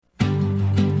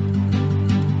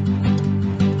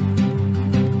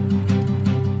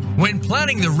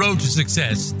planning the road to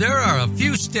success, there are a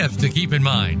few steps to keep in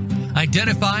mind.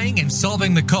 Identifying and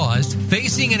solving the cause,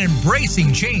 facing and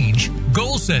embracing change,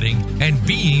 goal setting, and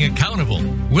being accountable.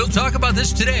 We'll talk about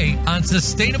this today on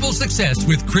Sustainable Success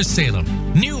with Chris Salem.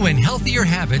 New and healthier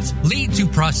habits lead to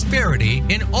prosperity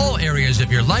in all areas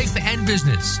of your life and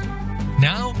business.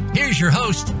 Now, here's your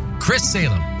host, Chris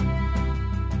Salem.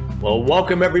 Well,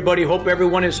 welcome everybody. Hope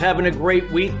everyone is having a great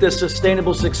week the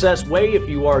Sustainable Success way. If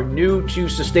you are new to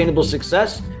Sustainable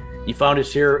Success, you found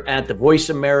us here at the Voice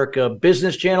America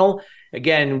Business Channel.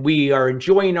 Again, we are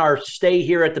enjoying our stay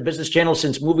here at the Business Channel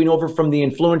since moving over from the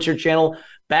Influencer Channel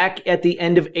back at the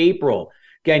end of April.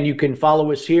 Again, you can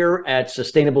follow us here at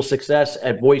Sustainable Success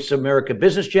at Voice America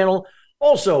Business Channel,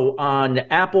 also on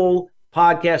Apple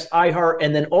Podcast, iHeart,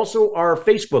 and then also our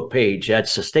Facebook page at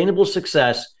Sustainable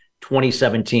Success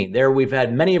 2017. There we've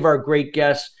had many of our great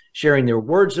guests sharing their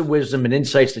words of wisdom and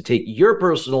insights to take your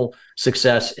personal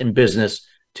success in business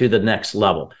to the next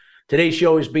level. Today's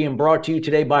show is being brought to you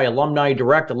today by Alumni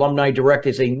Direct. Alumni Direct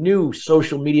is a new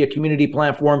social media community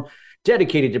platform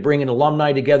dedicated to bringing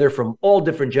alumni together from all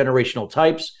different generational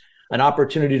types, an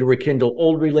opportunity to rekindle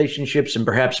old relationships and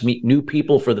perhaps meet new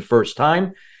people for the first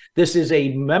time. This is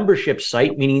a membership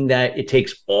site, meaning that it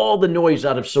takes all the noise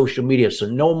out of social media. So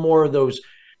no more of those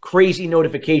crazy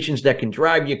notifications that can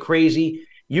drive you crazy.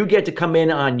 You get to come in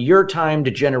on your time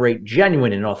to generate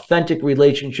genuine and authentic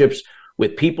relationships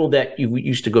with people that you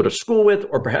used to go to school with,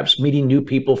 or perhaps meeting new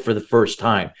people for the first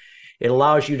time. It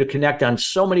allows you to connect on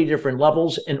so many different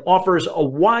levels and offers a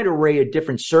wide array of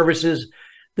different services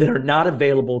that are not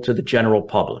available to the general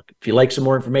public. If you'd like some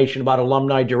more information about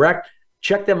Alumni Direct,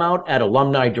 check them out at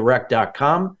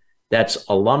alumnidirect.com. That's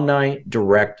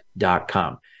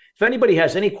alumnidirect.com. If anybody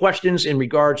has any questions in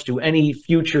regards to any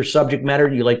future subject matter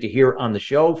you'd like to hear on the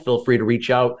show, feel free to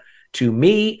reach out to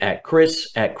me at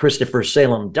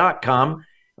chris@christophersalem.com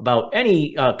about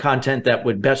any content that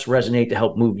would best resonate to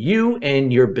help move you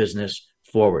and your business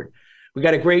forward. We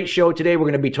got a great show today. We're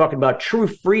going to be talking about true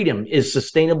freedom is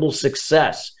sustainable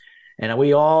success. And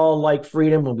we all like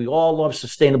freedom and we all love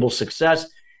sustainable success.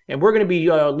 And we're going to be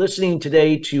listening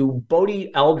today to Bodhi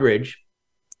Eldridge,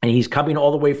 and he's coming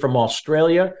all the way from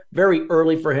Australia, very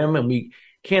early for him. And we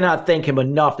cannot thank him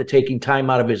enough for taking time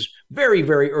out of his very,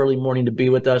 very early morning to be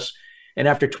with us. And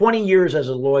after 20 years as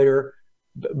a lawyer,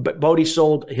 Bodhi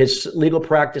sold his legal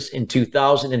practice in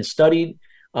 2000 and studied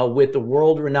with the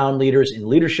world-renowned leaders in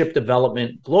leadership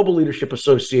development, Global Leadership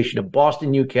Association of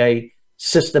Boston, UK,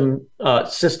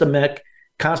 Systemic,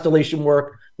 Constellation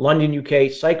Work, London,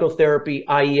 UK, Psychotherapy,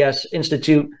 IES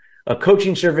Institute, a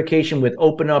coaching certification with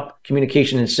Open Up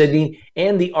Communication in Sydney,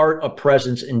 and the Art of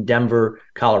Presence in Denver,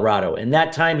 Colorado. In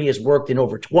that time, he has worked in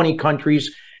over 20 countries,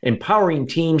 empowering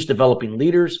teams, developing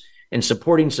leaders, and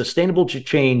supporting sustainable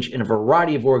change in a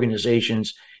variety of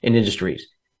organizations and industries.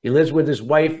 He lives with his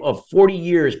wife of 40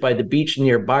 years by the beach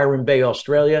near Byron Bay,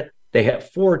 Australia. They have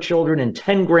 4 children and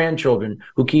 10 grandchildren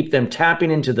who keep them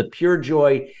tapping into the pure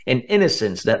joy and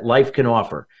innocence that life can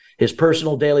offer. His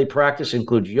personal daily practice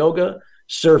includes yoga,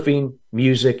 surfing,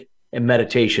 music, and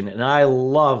meditation. And I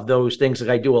love those things. Like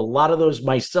I do a lot of those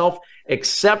myself,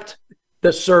 except the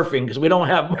surfing, because we don't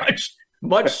have much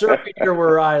surfing here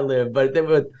where I live. But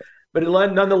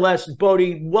nonetheless,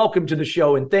 Bodhi, welcome to the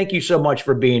show, and thank you so much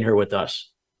for being here with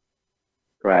us.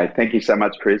 Great. Thank you so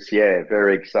much, Chris. Yeah,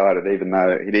 very excited. Even though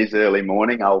it is early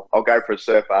morning, I'll go for a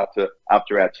surf after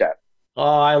our chat.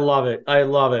 Oh, I love it. I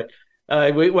love it.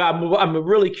 I'm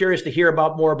really curious to hear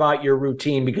more about your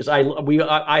routine, because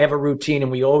I have a routine,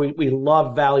 and we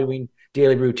love valuing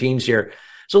daily routines here.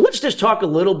 So let's just talk a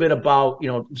little bit about,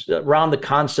 around the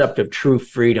concept of true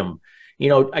freedom.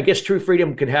 I guess true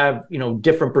freedom could have,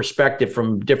 different perspective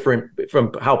from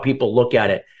how people look at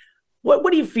it.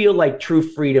 What do you feel like true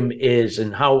freedom is,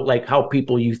 and how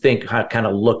people you think kind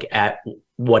of look at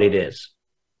what it is?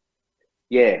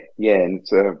 Yeah. And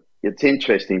it's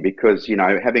interesting because,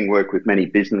 having worked with many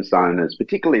business owners,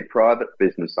 particularly private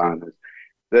business owners,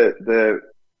 the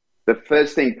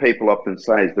first thing people often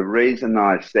say is the reason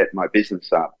I set my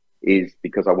business up is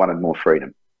because I wanted more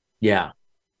freedom. Yeah.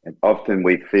 And often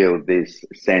we feel this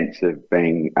sense of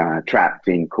being trapped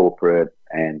in corporate,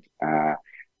 and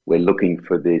we're looking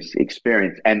for this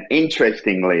experience. And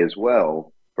interestingly as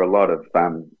well, for a lot of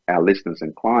our listeners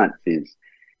and clients is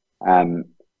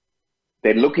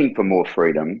they're looking for more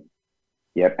freedom.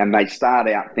 Yep. And they start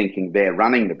out thinking they're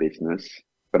running the business,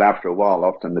 but after a while,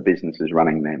 often the business is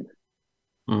running them.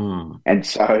 And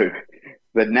so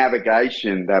the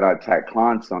navigation that I take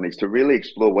clients on is to really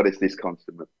explore what is this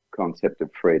concept of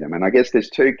freedom. And I guess there's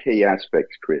 2 key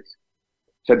aspects, Chris.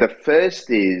 So the first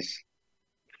is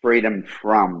freedom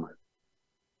from.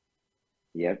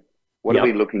 Yep. What Yep. are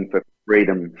we looking for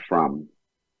freedom from?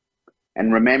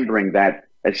 And remembering that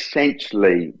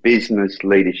essentially business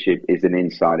leadership is an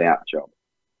inside out job.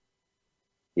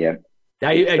 Yep.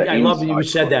 I love that you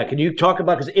said that. Can you talk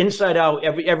about, because inside out,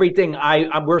 everything,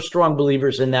 we're strong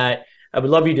believers in that. I would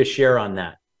love you to share on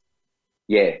that.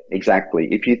 Yeah, exactly.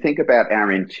 If you think about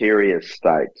our interior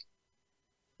state,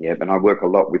 yeah, and I work a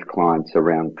lot with clients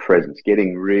around presence,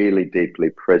 getting really deeply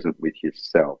present with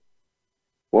yourself.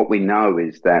 What we know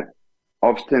is that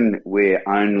often we're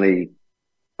only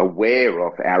aware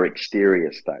of our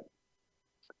exterior state.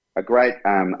 A great,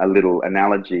 a little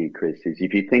analogy, Chris, is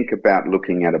if you think about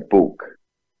looking at a book,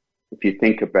 if you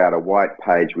think about a white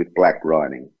page with black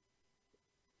writing,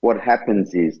 what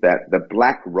happens is that the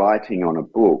black writing on a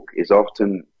book is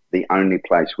often the only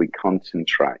place we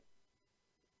concentrate.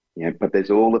 Yeah, but there's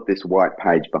all of this white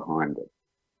page behind it.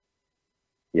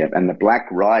 Yeah, and the black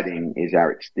writing is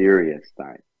our exterior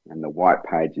state, and the white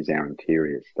page is our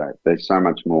interior state. There's so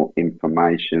much more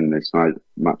information, there's so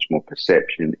much more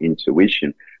perception,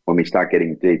 intuition when we start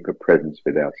getting deeper presence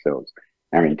with ourselves,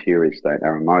 our interior state,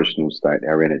 our emotional state,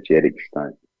 our energetic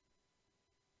state.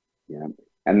 Yeah.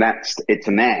 And it's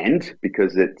an and,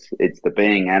 because it's the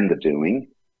being and the doing.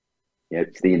 Yeah,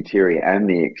 it's the interior and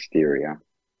the exterior.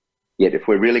 Yet if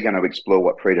we're really going to explore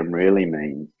what freedom really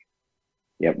means,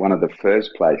 yeah, one of the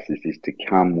first places is to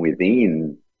come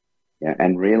within, yeah,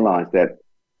 and realize that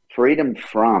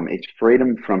it's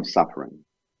freedom from suffering.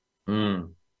 Mm.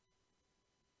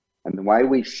 And the way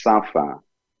we suffer,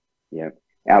 yeah,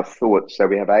 our thoughts, so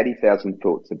we have 80,000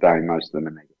 thoughts a day, most of them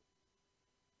are negative.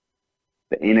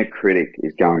 The inner critic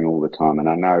is going all the time. And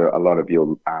I know a lot of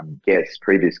your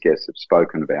previous guests have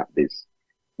spoken about this,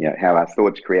 you know, how our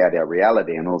thoughts create our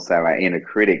reality, and also our inner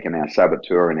critic and our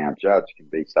saboteur and our judge can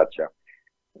be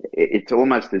it's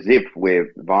almost as if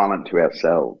we're violent to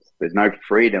ourselves. There's no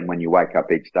freedom when you wake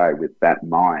up each day with that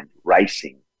mind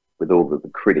racing with all of the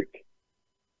critic.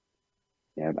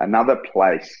 Yeah, another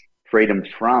place, freedom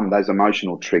from those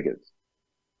emotional triggers.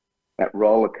 That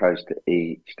roller coaster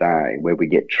each day where we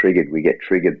get triggered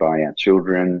by our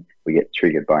children, we get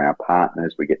triggered by our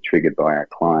partners, we get triggered by our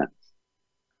clients.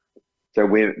 So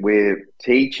we're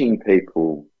teaching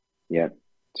people, yeah,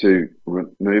 to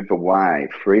move away,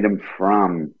 freedom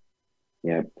from,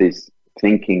 yeah, this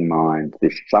thinking mind,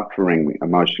 this suffering,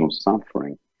 emotional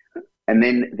suffering. And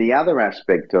then the other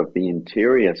aspect of the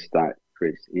interior state,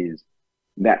 Chris, is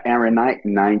that our innate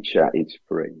nature is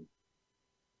free.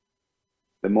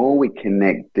 The more we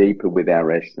connect deeper with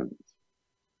our essence,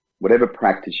 whatever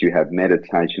practice you have,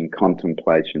 meditation,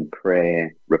 contemplation,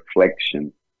 prayer,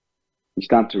 reflection, you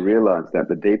start to realize that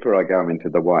the deeper I go into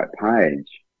the white page,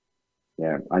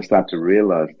 yeah, I start to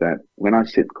realize that when I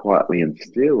sit quietly and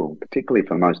still, particularly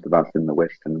for most of us in the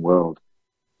Western world,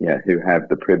 yeah, who have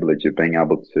the privilege of being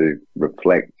able to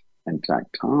reflect and take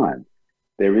time,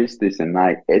 there is this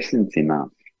innate essence in us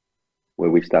where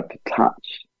we start to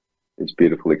touch this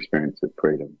beautiful experience of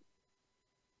freedom.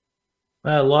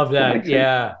 I love that.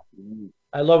 Yeah.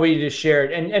 I love what you just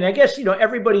shared. And I guess, you know,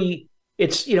 everybody,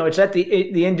 it's at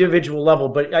the individual level,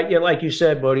 but like you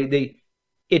said, Bodhi,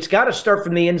 it's got to start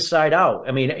from the inside out.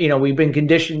 I mean, you know, we've been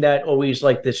conditioned that always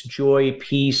like this joy,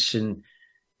 peace, and,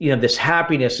 you know, this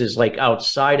happiness is like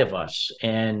outside of us.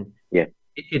 And yeah,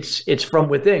 it's from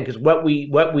within, because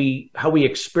how we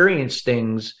experience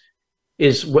things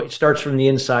is what starts from the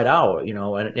inside out, you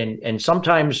know, and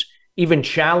sometimes even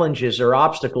challenges or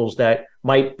obstacles that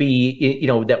might be, you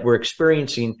know, that we're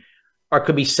experiencing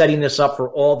could be setting this up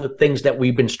for all the things that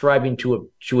we've been striving to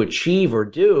achieve or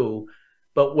do.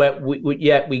 But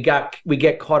we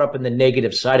get caught up in the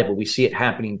negative side of it. We see it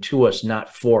happening to us,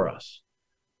 not for us.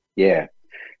 Yeah.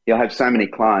 You'll have so many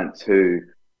clients who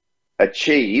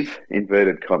achieve,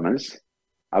 inverted commas.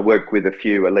 I work with a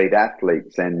few elite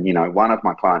athletes, and, you know, one of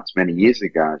my clients many years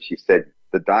ago, she said,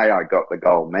 the day I got the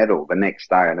gold medal, the next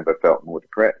day I never felt more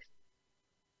depressed.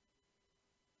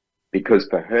 Because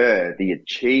for her, the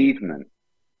achievement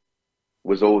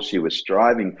was all she was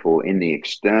striving for in the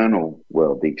external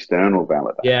world, the external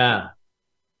validation. Yeah.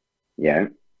 Yeah.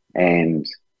 And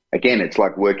again, it's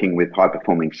like working with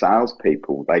high-performing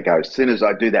salespeople. They go, as soon as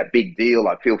I do that big deal,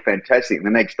 I feel fantastic. And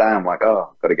the next day I'm like,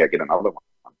 oh, I've got to go get another one.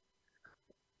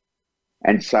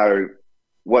 And so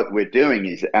what we're doing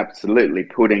is absolutely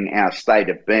putting our state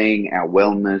of being, our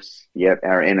wellness,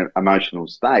 our emotional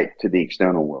state to the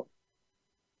external world.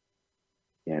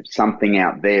 Yeah, something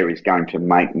out there is going to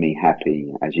make me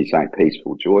happy, as you say,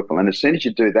 peaceful, joyful. And as soon as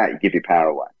you do that, you give your power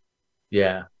away.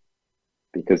 Yeah.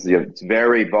 Because it's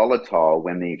very volatile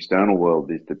when the external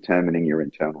world is determining your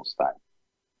internal state.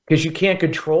 Because you can't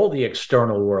control the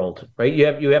external world, right?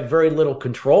 You have very little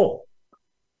control.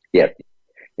 Yeah,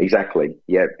 exactly.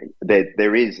 Yeah,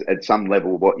 there is at some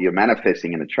level what you're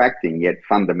manifesting and attracting, yet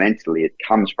fundamentally it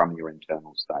comes from your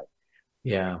internal state.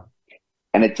 Yeah.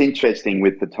 And it's interesting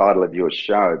with the title of your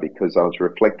show, because I was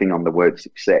reflecting on the word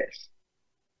success.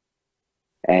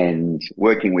 And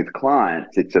working with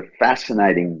clients, it's a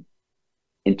fascinating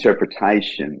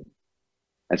interpretation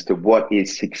as to what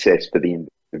is success for the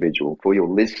individual. For your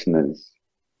listeners,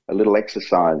 a little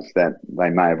exercise that they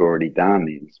may have already done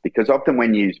is, because often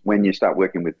when you start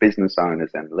working with business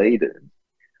owners and leaders,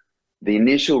 the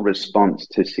initial response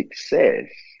to success,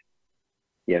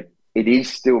 yeah, it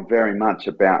is still very much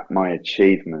about my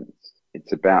achievements.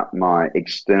 It's about my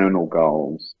external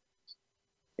goals.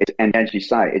 And as you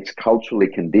say, it's culturally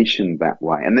conditioned that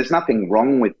way. And there's nothing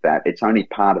wrong with that. It's only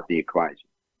part of the equation.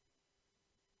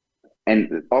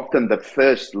 And often the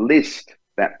first list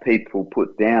that people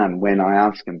put down when I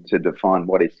ask them to define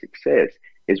what is success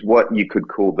is what you could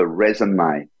call the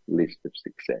resume list of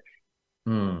success.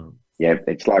 Mm. Yeah,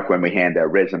 it's like when we hand our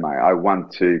resume. I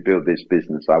want to build this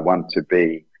business. I want to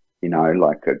be,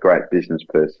 like a great business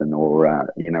person, or,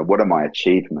 what are my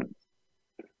achievements?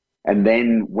 And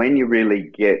then when you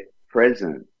really get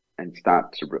present and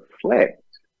start to reflect,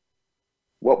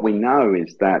 what we know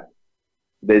is that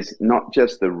there's not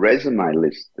just the resume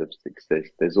list of success,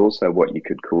 there's also what you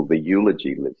could call the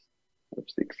eulogy list of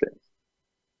success.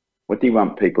 What do you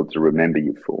want people to remember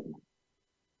you for?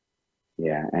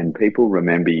 Yeah, and people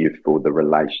remember you for the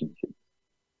relationship.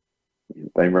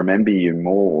 They remember you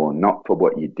more, not for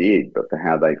what you did, but for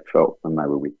how they felt when they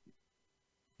were with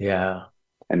you. Yeah.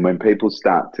 And when people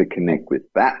start to connect with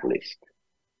that list,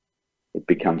 it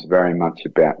becomes very much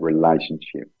about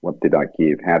relationship. What did I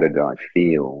give? How did I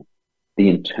feel? The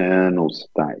internal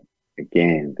state.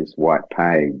 Again, this white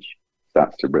page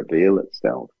starts to reveal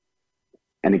itself.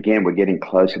 And again, we're getting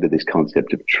closer to this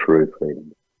concept of true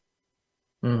freedom.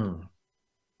 Mm.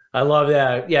 I love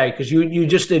that. Yeah, because you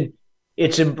just did,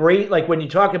 it's embrace, like when you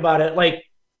talk about it, like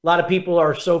a lot of people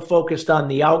are so focused on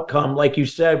the outcome, like you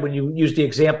said, when you use the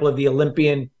example of the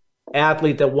Olympian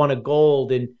athlete that won a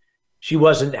gold, and she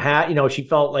wasn't, she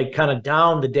felt like kind of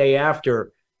down the day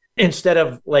after, instead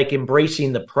of like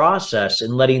embracing the process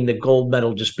and letting the gold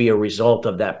medal just be a result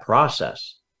of that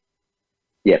process.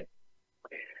 Yeah.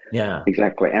 Yeah.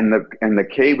 Exactly. And the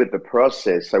key with the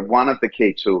process, so one of the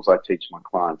key tools I teach my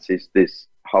clients is this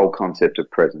whole concept of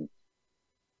presence.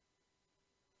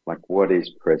 Like, what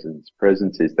is presence?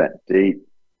 Presence is that deep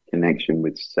connection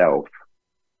with self,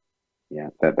 yeah,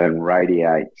 that then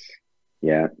radiates,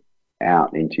 yeah,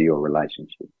 out into your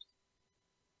relationships.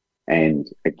 And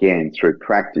again, through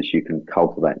practice, you can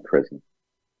cultivate presence.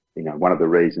 One of the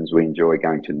reasons we enjoy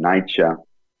going to nature,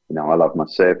 I love my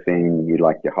surfing, you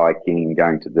like your hiking,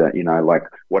 going to the,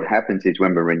 what happens is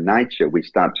when we're in nature, we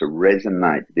start to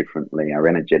resonate differently. Our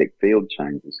energetic field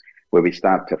changes, where we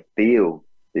start to feel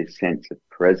this sense of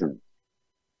presence.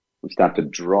 We start to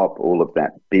drop all of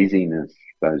that busyness,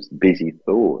 those busy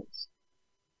thoughts.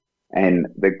 And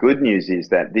the good news is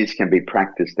that this can be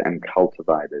practiced and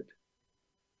cultivated.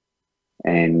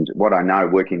 And what I know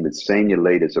working with senior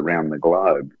leaders around the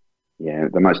globe, yeah,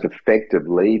 the most effective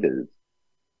leaders,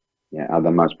 yeah, are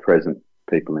the most present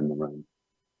people in the room.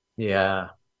 Yeah,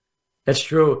 that's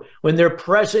true. When they're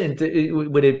present,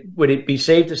 would it be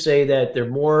safe to say that they're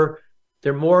more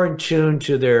in tune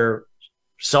to their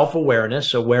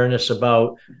self-awareness, awareness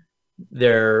about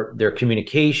their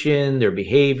communication, their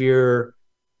behavior,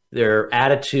 their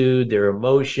attitude, their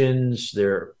emotions,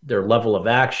 their level of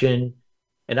action.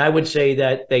 And I would say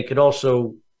that they could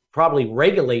also probably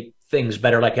regulate things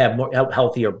better, like have more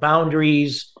healthier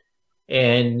boundaries,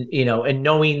 and and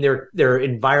knowing their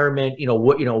environment,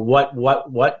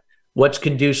 what's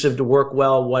conducive to work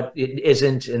well, what it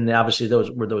isn't, and obviously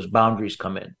where those boundaries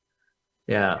come in.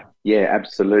 Yeah. Yeah,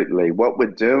 absolutely. What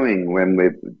we're doing when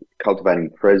we're cultivating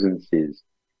presence is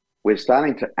we're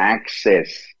starting to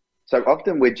access. So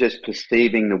often we're just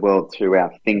perceiving the world through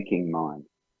our thinking mind.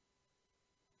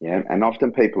 Yeah. And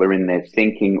often people are in their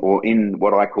thinking, or in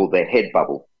what I call their head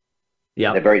bubble.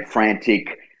 Yeah. They're very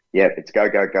frantic. Yeah. It's go,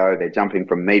 go, go. They're jumping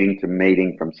from meeting to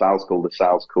meeting, from sales call to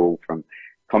sales call, from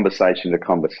conversation to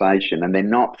conversation, and they're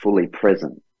not fully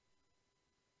present.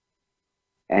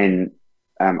 And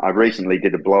I recently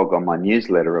did a blog on my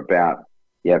newsletter about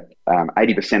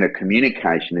 80% of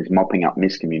communication is mopping up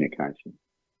miscommunication.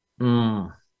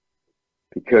 Mm.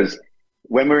 Because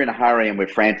when we're in a hurry and we're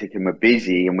frantic and we're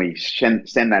busy and we send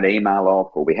that email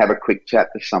off, or we have a quick chat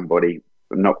to somebody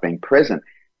for not being present,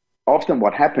 often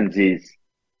what happens is,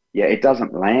 it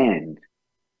doesn't land.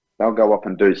 They'll go off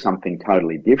and do something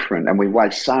totally different, and we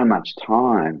waste so much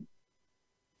time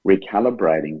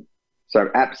recalibrating. So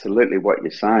absolutely what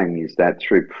you're saying is that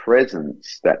through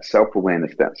presence, that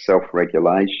self-awareness, that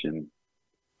self-regulation,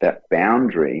 that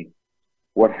boundary,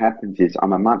 what happens is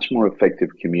I'm a much more effective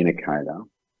communicator.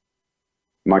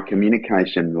 My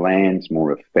communication lands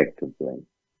more effectively.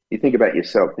 You think about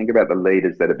yourself, think about the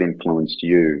leaders that have influenced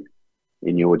you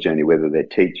in your journey, whether they're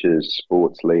teachers,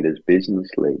 sports leaders, business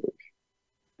leaders.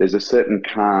 There's a certain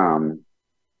calm,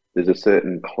 there's a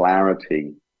certain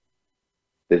clarity,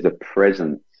 there's a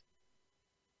presence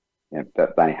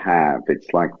that they have. It's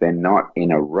like they're not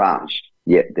in a rush,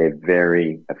 yet they're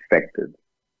very effective.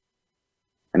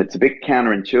 And it's a bit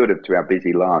counterintuitive to our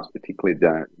busy lives, particularly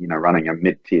running a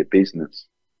mid-tier business.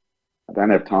 I don't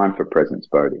have time for presence,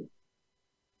 Bodhi.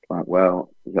 It's like, well,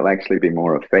 you'll actually be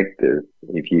more effective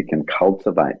if you can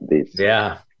cultivate this.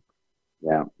 Yeah.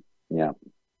 No,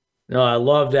 I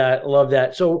love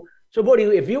that. So Bodhi,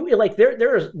 if you like,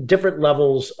 there are different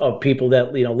levels of people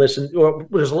that, listen, or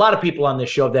there's a lot of people on this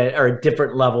show that are at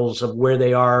different levels of where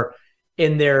they are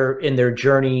in their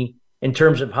journey in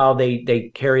terms of how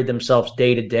they carry themselves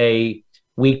day to day,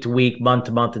 week to week, month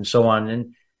to month, and so on.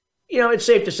 And, it's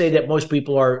safe to say that most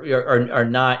people are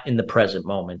not in the present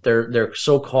moment. They're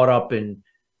so caught up in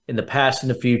the past and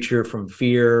the future from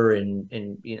fear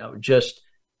and just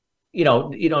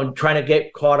trying to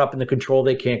get caught up in the control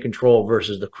they can't control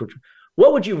versus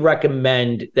what would you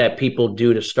recommend that people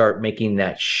do to start making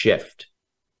that shift?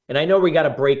 And I know we got a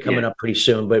break coming up pretty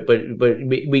soon, but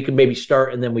we can maybe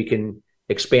start and then we can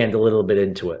expand a little bit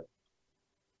into it.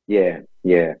 Yeah.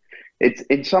 It's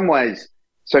in some ways.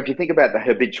 So if you think about the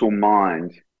habitual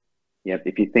mind,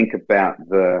 if you think about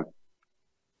the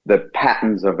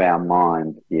patterns of our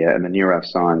mind, and the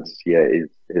neuroscience,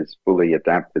 is fully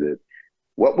adapted it.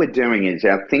 What we're doing is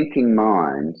our thinking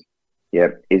mind,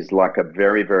 is like a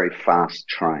very, very fast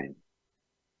train.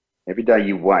 Every day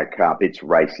you wake up, it's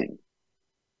racing.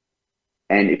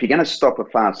 And if you're going to stop a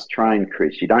fast train,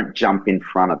 Chris, you don't jump in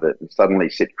front of it and suddenly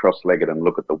sit cross-legged and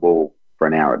look at the wall for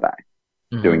an hour a day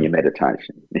doing your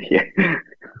meditation.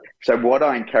 So what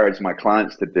I encourage my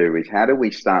clients to do is, how do we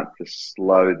start to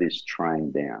slow this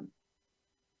train down?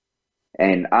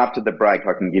 And after the break,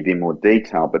 I can give you more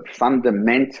detail, but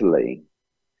fundamentally,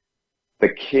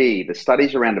 the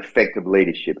studies around effective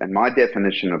leadership, and my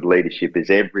definition of leadership is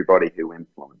everybody who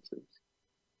influences.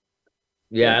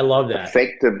 Yeah, I love that.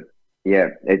 Effective,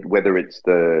 whether it's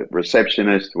the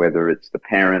receptionist, whether it's the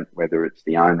parent, whether it's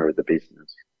the owner of the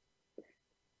business.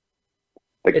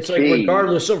 It's like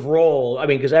regardless of role. I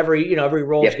mean, because every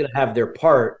role is going to have their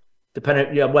part,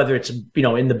 depending, whether it's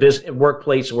in the business,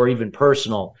 workplace, or even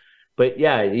personal. But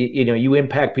you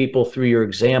impact people through your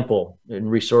example and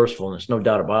resourcefulness, no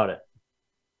doubt about it.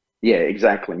 Yeah,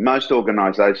 exactly. Most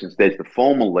organizations, there's the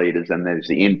formal leaders and there's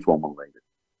the informal leaders.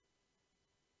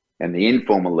 And the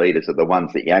informal leaders are the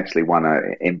ones that you actually want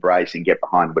to embrace and get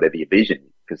behind whatever your vision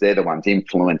is, because they're the ones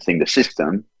influencing the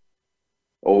system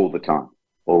all the time.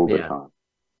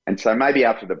 And so maybe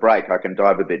after the break, I can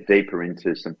dive a bit deeper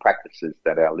into some practices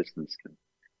that our listeners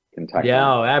can take.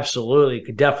 Yeah, absolutely.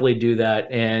 Could definitely do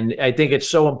that. And I think it's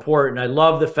so important. I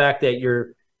love the fact that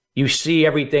you see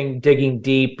everything digging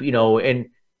deep, and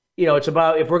it's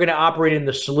about, if we're going to operate in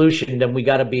the solution, then we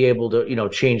got to be able to,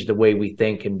 change the way we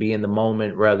think and be in the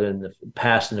moment rather than the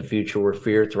past and the future where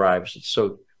fear thrives. It's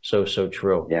so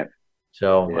true. Yeah.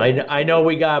 So yeah. I know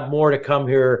we got more to come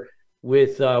here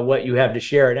with what you have to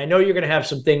share. And I know you're going to have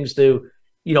some things to,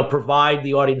 provide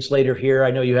the audience later here. I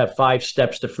know you have 5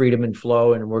 steps to freedom and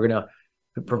flow, and we're going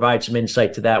to provide some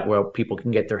insight to that where people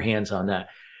can get their hands on that.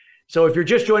 So if you're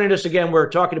just joining us again, we're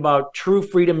talking about true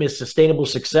freedom is sustainable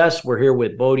success. We're here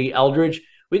with Bodhi Eldridge.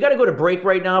 We got to go to break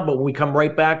right now, but when we come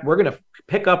right back, we're going to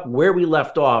pick up where we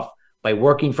left off by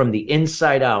working from the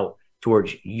inside out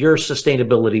towards your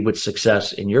sustainability with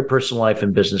success in your personal life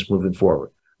and business moving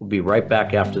forward. We'll be right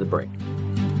back after the break.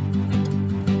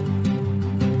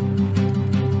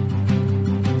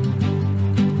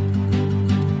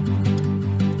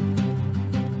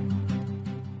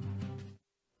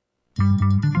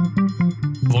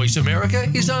 Voice America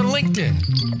is on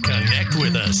LinkedIn. Connect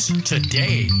with us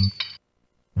today.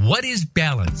 What is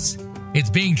balance? It's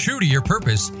being true to your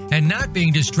purpose and not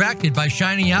being distracted by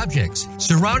shiny objects,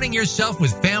 surrounding yourself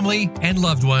with family and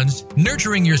loved ones,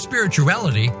 nurturing your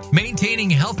spirituality,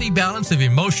 maintaining a healthy balance of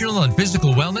emotional and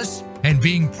physical wellness, and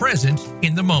being present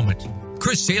in the moment.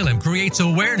 Chris Salem creates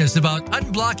awareness about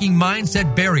unblocking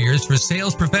mindset barriers for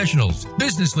sales professionals,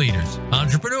 business leaders,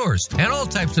 entrepreneurs, and all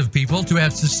types of people to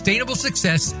have sustainable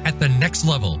success at the next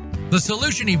level. The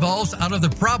solution evolves out of the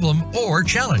problem or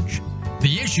challenge.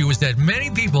 The issue is that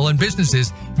many people and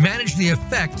businesses manage the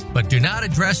effect but do not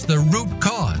address the root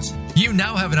cause. You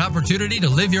now have an opportunity to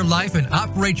live your life and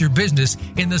operate your business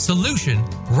in the solution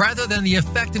rather than the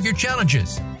effect of your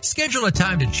challenges. Schedule a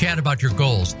time to chat about your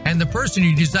goals and the person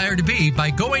you desire to be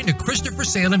by going to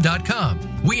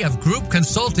ChristopherSalem.com. We have group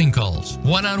consulting calls,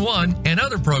 one-on-one, and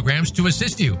other programs to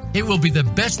assist you. It will be the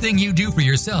best thing you do for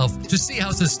yourself to see how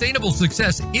sustainable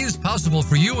success is possible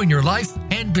for you in your life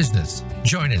and business.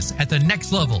 Join us at the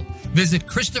next level. Visit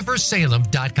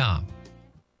ChristopherSalem.com.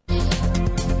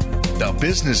 The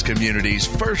business community's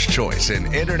first choice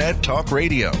in Internet Talk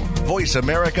Radio. Voice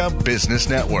America Business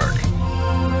Network.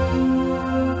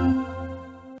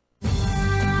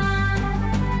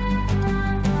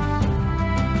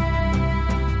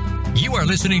 You are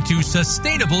listening to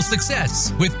Sustainable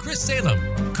Success with Chris Salem.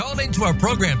 Call into our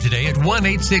program today at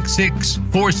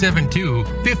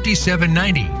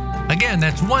 1-866-472-5790. Again,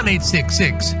 that's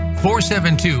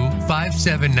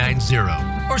 1-866-472-5790.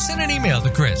 Or send an email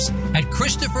to Chris at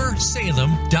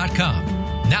ChristopherSalem.com.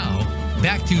 Now,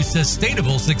 back to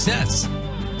Sustainable Success.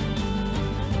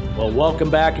 Well, welcome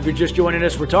back. If you're just joining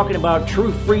us, we're talking about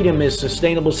true freedom is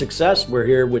sustainable success. We're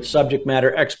here with subject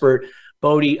matter expert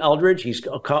Bodhi Eldridge. He's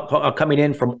coming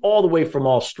in from all the way from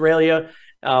Australia,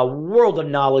 world of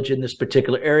knowledge in this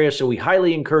particular area. So we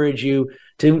highly encourage you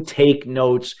to take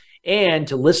notes and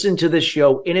to listen to this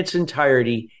show in its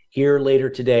entirety here later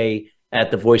today at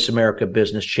the Voice America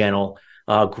Business Channel.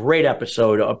 Great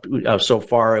episode so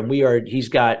far, and he's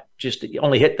got just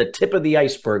only hit the tip of the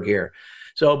iceberg here.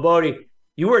 So, Bodhi,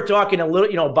 you were talking a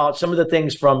little, about some of the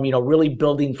things from, really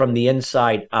building from the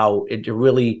inside out and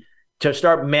to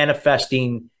start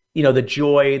manifesting, the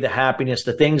joy, the happiness,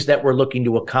 the things that we're looking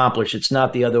to accomplish. It's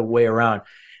not the other way around.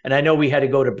 And I know we had to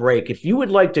go to break. If you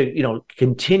would like to,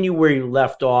 continue where you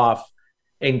left off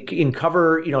and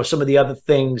cover, some of the other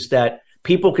things that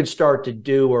people can start to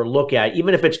do or look at,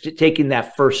 even if it's taking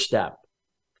that first step.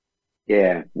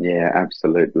 Yeah,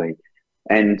 absolutely.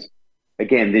 And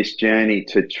again, this journey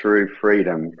to true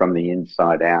freedom from the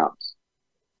inside out.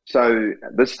 So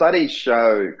the studies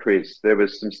show, Chris, there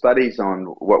was some studies on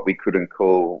what we couldn't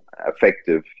call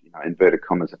effective, inverted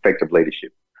commas, effective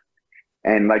leadership.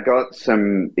 And they got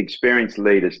some experienced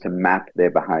leaders to map their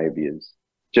behaviors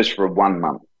just for 1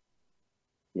 month.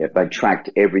 Yeah, they tracked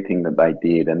everything that they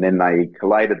did, and then they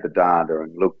collated the data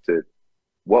and looked at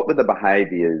what were the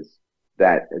behaviors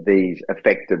that these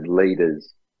effective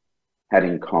leaders had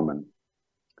in common.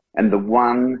 And the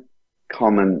one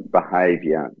common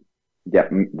behavior that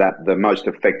the most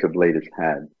effective leaders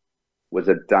had was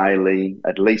at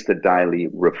least a daily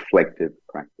reflective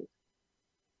practice.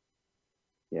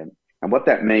 Yeah. And what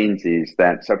that means is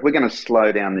that, so if we're going to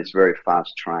slow down this very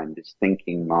fast train, this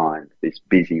thinking mind, this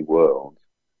busy world,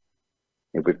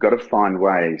 we've got to find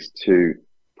ways to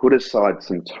put aside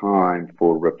some time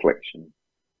for reflection.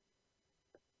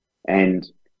 And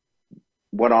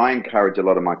what I encourage a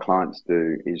lot of my clients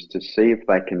to do is to see if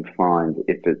they can find,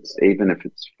 even if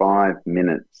it's 5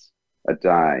 minutes a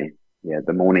day. Yeah,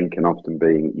 the morning can often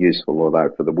be useful, although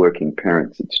for the working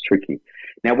parents, it's tricky.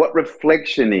 Now, what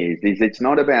reflection is it's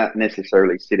not about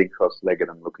necessarily sitting cross-legged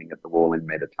and looking at the wall in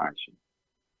meditation.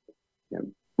 Yeah.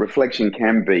 Reflection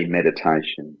can be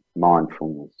meditation,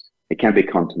 mindfulness. It can be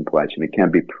contemplation. It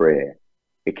can be prayer.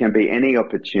 It can be any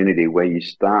opportunity where you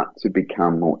start to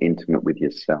become more intimate with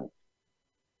yourself.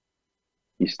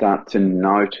 You start to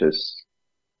notice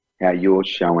how you're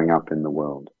showing up in the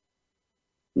world.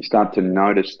 You start to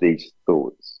notice these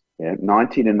thoughts. Yeah?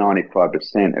 90 to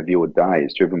 95% of your day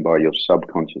is driven by your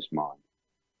subconscious mind.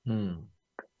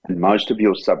 And most of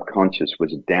your subconscious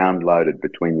was downloaded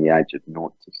between the age of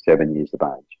 0 to 7 years of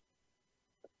age.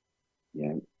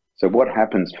 Yeah. So what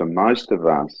happens for most of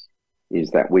us is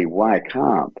that we wake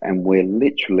up and we're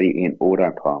literally in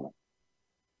autopilot.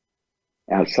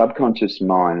 Our subconscious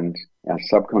mind, our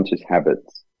subconscious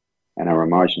habits, and our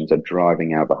emotions are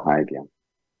driving our behavior.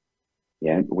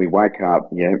 Yeah, we wake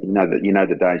up. Yeah, you know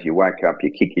the days you wake up,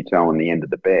 you kick your toe on the end of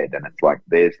the bed, and it's like,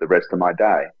 there's the rest of my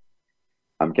day.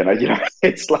 I'm gonna,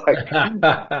 it's like,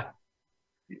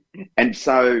 and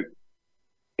so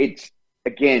it's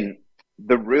again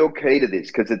the real key to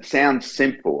this, because it sounds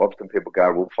simple. Often people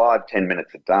go, well, 5-10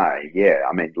 minutes a day. Yeah,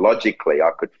 I mean, logically, I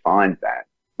could find that,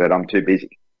 but I'm too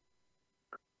busy.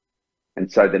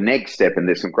 And so the next step, and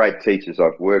there's some great teachers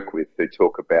I've worked with who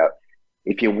talk about,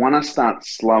 if you want to start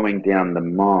slowing down the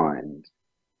mind,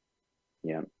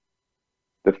 yeah,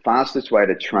 the fastest way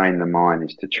to train the mind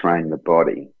is to train the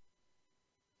body.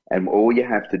 And all you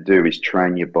have to do is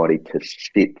train your body to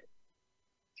sit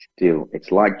still. It's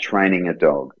like training a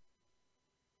dog.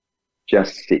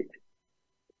 Just sit.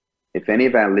 If any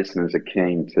of our listeners are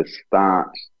keen to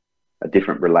start a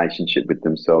different relationship with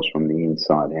themselves from the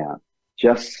inside out,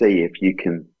 just see if you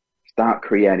can start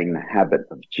creating the habit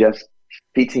of just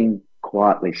sitting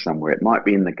quietly somewhere. It might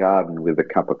be in the garden with a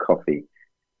cup of coffee.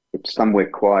 It's somewhere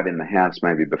quiet in the house,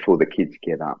 maybe before the kids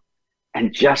get up.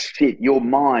 And just sit. Your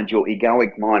mind, your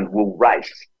egoic mind will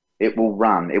race. It will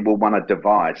run. It will want a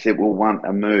device. It will want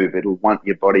a move. It'll want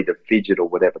your body to fidget or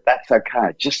whatever. That's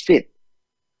okay. Just sit.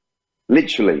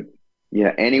 Literally.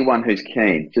 Yeah, anyone who's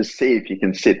keen, just see if you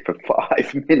can sit for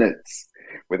 5 minutes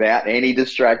without any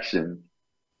distraction.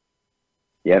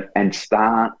 Yep, and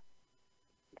start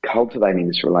cultivating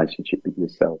this relationship with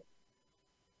yourself.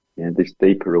 Yeah, this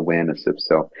deeper awareness of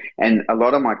self. And a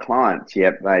lot of my clients,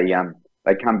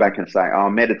 they come back and say, oh,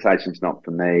 meditation's not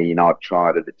for me. You know, I've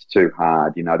tried it. It's too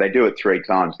hard. You know, they do it 3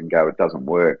 times and go, it doesn't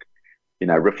work. You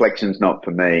know, reflection's not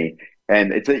for me.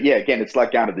 And it's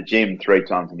like going to the gym 3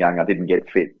 times and going, I didn't get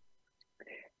fit.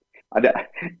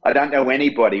 I don't know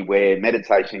anybody where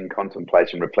meditation,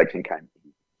 contemplation, reflection came.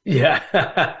 Yeah.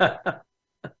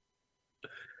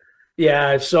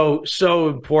 Yeah, so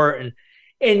important.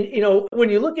 And, you know, when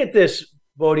you look at this,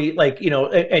 Bodhi, like, you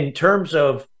know, in terms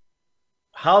of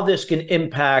how this can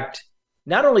impact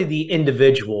not only the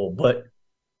individual, but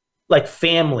like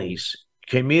families,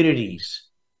 communities,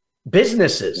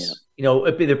 businesses, you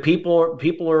know, the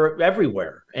people are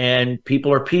everywhere, and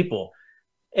people are people.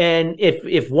 And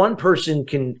if one person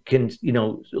can, you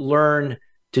know, learn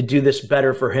to do this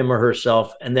better for him or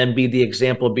herself, and then be the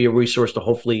example, be a resource to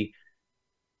hopefully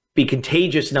be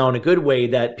contagious now in a good way,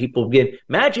 that people begin.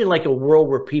 Imagine like a world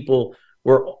where people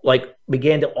were like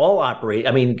began to all operate.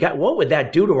 I mean, God, what would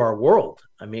that do to our world?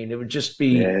 I mean, it would just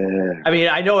be. I mean,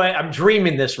 I know I'm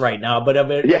dreaming this right now, but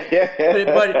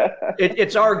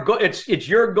it's our goal. It's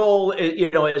your goal, you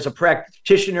know, as a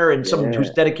practitioner and someone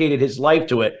who's dedicated his life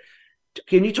to it.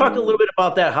 Can you talk a little bit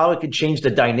about that? How it could change the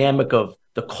dynamic of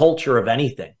the culture of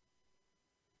anything?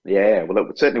 Yeah, well,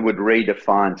 it certainly would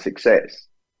redefine success.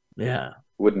 Yeah.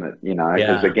 Wouldn't it? You know,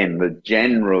 because again, the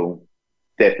general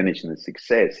definition of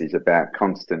success is about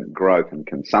constant growth and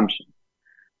consumption.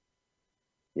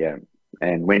 Yeah.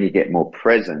 And when you get more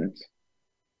present,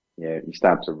 you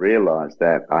start to realize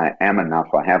that I am enough,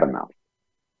 I have enough.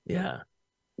 Yeah.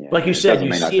 Like you said,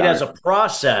 you see it as a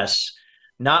process,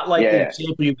 not like the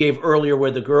example you gave earlier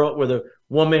where the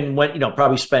woman went, you know,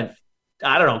 probably spent,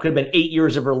 I don't know, it could have been 8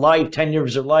 years of her life, 10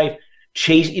 years of her life,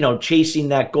 chasing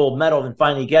that gold medal, and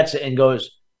finally gets it and goes,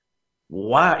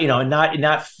 wow, you know, and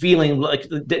not feeling like,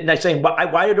 not saying,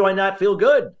 why do I not feel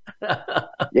good?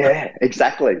 Yeah,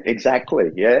 exactly.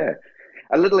 Yeah.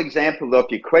 A little example of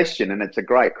your question, and it's a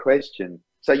great question.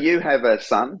 So you have a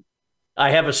son?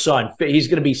 I have a son. He's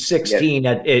going to be 16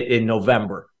 in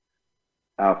November.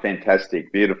 Oh,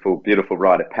 fantastic. Beautiful, beautiful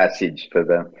rite of passage for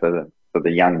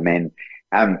the young men.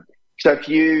 So if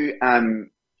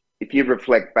you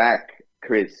reflect back,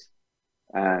 Chris,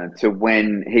 to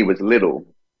when he was little,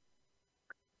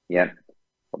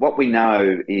 what we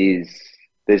know is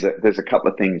there's a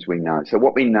couple of things we know. So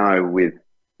what we know with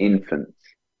infants,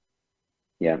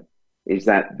 is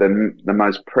that the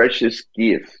most precious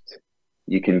gift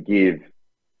you can give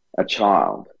a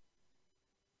child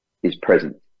is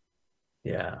presence.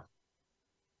 Yeah.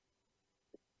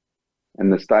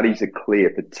 And the studies are clear,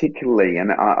 particularly,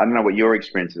 and I don't know what your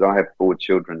experience is. I have 4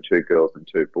 children, 2 girls and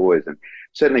 2 boys. And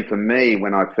certainly for me,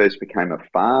 when I first became a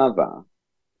father,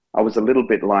 I was a little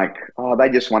bit like, oh, they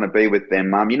just want to be with their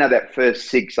mum. You know, that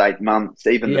first 6-8 months,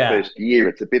 even the first year,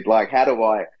 it's a bit like, how do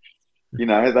I, you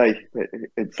know,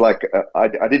 it's like, I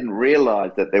didn't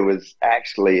realize that there was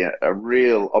actually a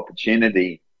real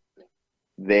opportunity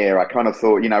there. I kind of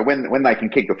thought, you know, when they can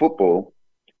kick the football,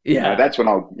 you know, that's when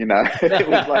I'll, you know, it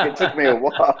was like, it took me a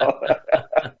while.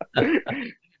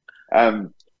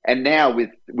 And now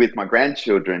with my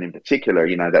grandchildren in particular,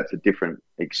 you know, that's a different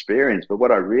experience. But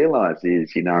what I realize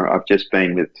is, you know, I've just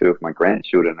been with 2 of my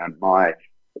grandchildren, and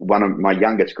one of my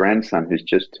youngest grandson, who's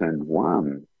just turned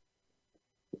 1,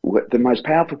 the most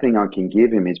powerful thing I can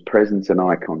give him is presence and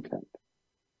eye contact.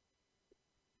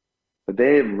 But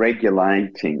they're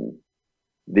regulating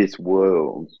this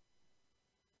world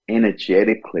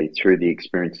energetically through the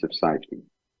experience of safety.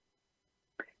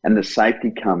 And the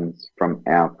safety comes from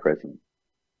our presence.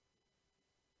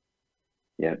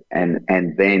 Yeah. And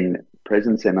then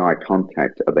presence and eye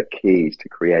contact are the keys to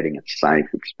creating a safe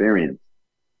experience,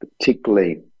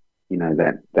 particularly, you know,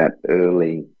 that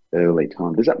early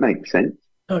time. Does that make sense?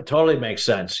 Oh, it totally makes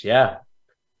sense. Yeah.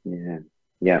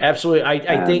 Yeah. Absolutely.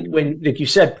 I think when, like you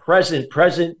said,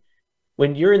 present,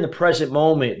 when you're in the present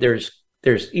moment, there's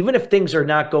even if things are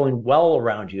not going well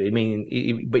around you, I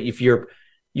mean, but if you're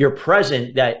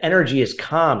present, that energy is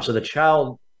calm. So the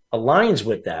child aligns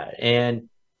with that. And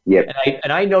Yep.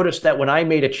 And I noticed that when I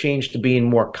made a change to being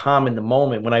more calm in the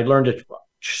moment, when I learned to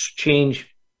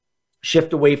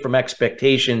shift away from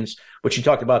expectations, which you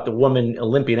talked about, the woman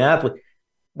Olympian athlete,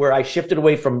 where I shifted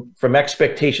away from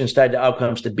expectations tied to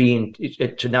outcomes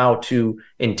to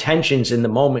intentions in the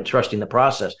moment, trusting the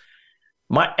process.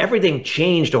 Everything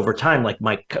changed over time. Like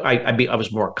I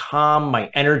was more calm.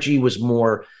 My energy was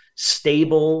more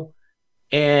stable.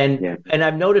 And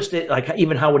I've noticed it, like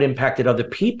even how it impacted other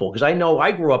people, because I know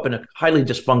I grew up in a highly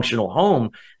dysfunctional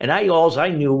home, and all I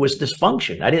knew was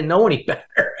dysfunction. I didn't know any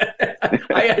better.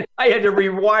 I had to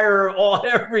rewire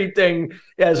everything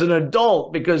as an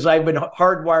adult, because I've been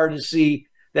hardwired to see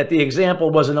that the example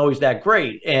wasn't always that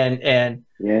great.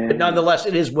 But nonetheless,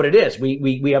 it is what it is.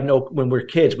 We have when we're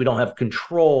kids, we don't have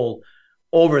control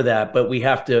over that, but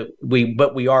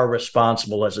we are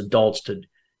responsible as adults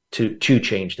to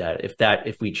change that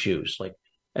if we choose.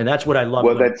 And that's what I love.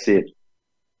 Well, that's it.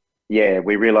 Yeah,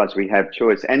 we realize we have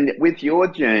choice. And with your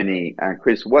journey,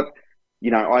 Chris,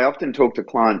 I often talk to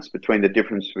clients between the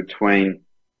difference between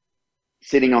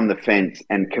sitting on the fence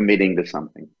and committing to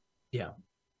something. Yeah.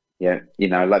 Yeah.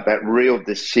 Like that real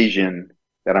decision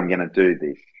that I'm going to do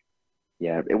this.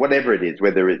 Yeah. Whatever it is,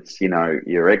 whether it's,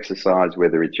 your exercise,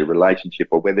 whether it's your relationship,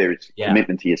 or whether it's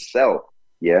commitment to yourself.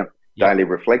 Yeah. Daily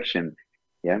reflection.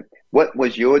 Yeah. What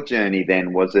was your journey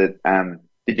then? Was it,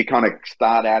 did you kind of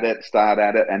start at it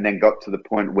and then got to the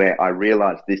point where I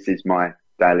realized this is my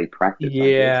daily practice?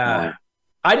 Yeah.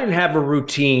 I didn't have a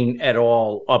routine at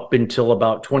all up until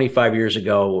about 25 years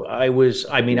ago. I was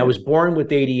born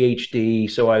with ADHD.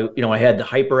 So I had the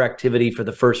hyperactivity for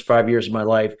the first 5 years of my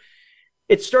life.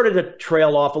 It started to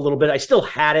trail off a little bit. I still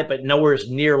had it, but nowhere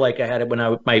near like I had it when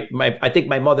I think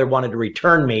my mother wanted to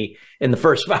return me in the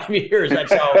first 5 years.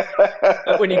 That's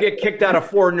how, when you get kicked out of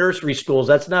 4 nursery schools,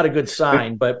 that's not a good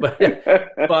sign. But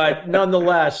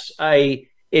nonetheless,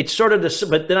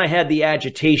 but then I had the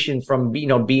agitation from,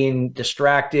 being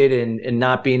distracted and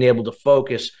not being able to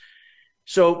focus.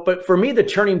 So, but for me, the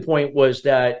turning point was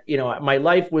that, my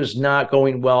life was not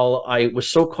going well. I was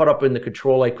so caught up in the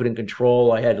control I couldn't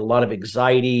control. I had a lot of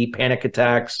anxiety, panic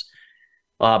attacks,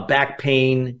 back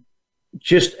pain,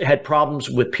 just had problems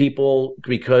with people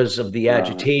because of the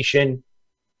agitation.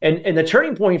 And the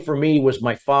turning point for me was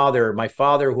my father,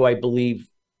 who I believe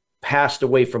passed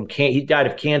away from he died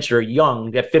of cancer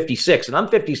young at 56, and I'm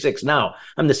 56 now.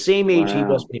 I'm the same age he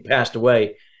was when he passed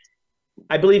away.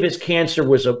 I believe his cancer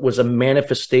was a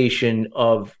manifestation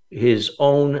of his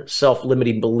own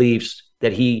self-limiting beliefs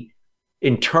that he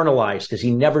internalized, because he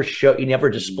never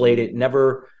displayed it,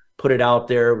 never put it out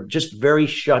there, just very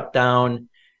shut down.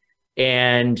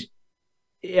 And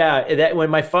that when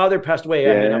my father passed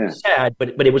away, I was sad, but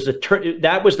it was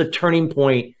that was the turning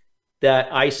point that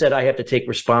I said I have to take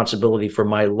responsibility for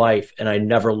my life, and I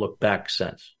never looked back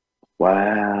since.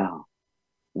 Wow.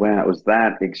 It was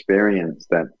that experience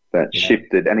that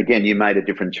shifted. And again, you made a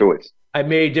different choice. I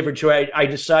made a different choice. I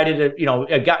decided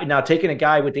to, taking a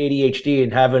guy with ADHD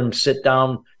and having him sit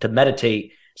down to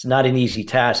meditate, it's not an easy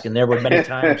task. And there were many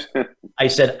times I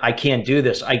said, I can't do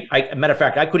this. Matter of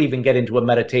fact, I could even get into a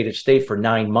meditative state for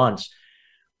 9 months,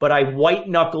 but I white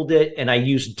knuckled it, and I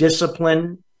used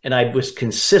discipline, and I was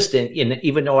consistent.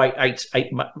 Even though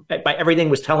everything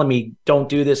was telling me, don't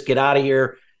do this, get out of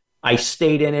here, I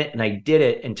stayed in it, and I did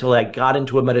it until I got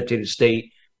into a meditative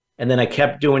state. And then I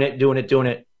kept doing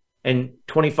it. And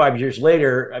 25 years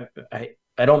later,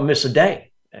 I don't miss a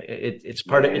day. It's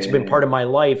been part of my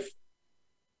life.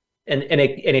 And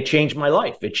it changed my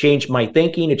life. It changed my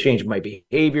thinking. It changed my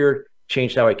behavior,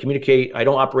 changed how I communicate. I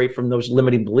don't operate from those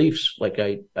limiting beliefs like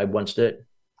I once did.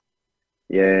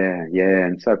 Yeah.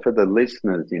 And so for the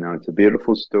listeners, it's a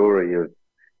beautiful story of,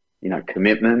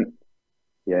 commitment,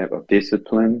 of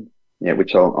discipline,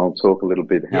 which I'll talk a little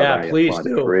bit how they apply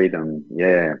to freedom.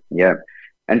 Yeah.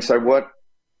 And so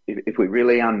if we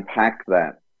really unpack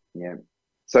that,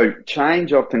 so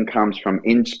change often comes from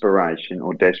inspiration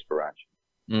or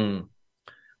desperation.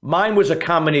 Mine was a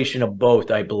combination of both,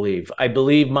 I believe.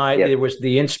 There was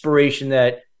the inspiration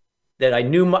that I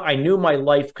knew my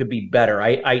life could be better.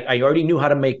 I already knew how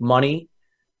to make money,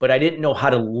 but I didn't know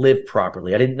how to live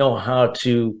properly. I didn't know how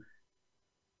to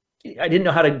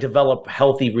develop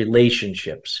healthy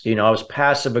relationships. I was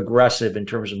passive aggressive in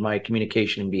terms of my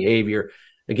communication and behavior,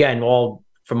 again, all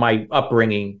from my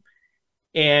upbringing.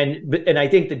 And I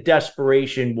think the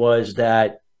desperation was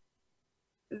that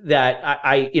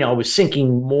I was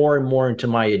sinking more and more into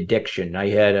my addiction. I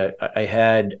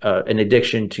had an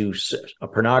addiction to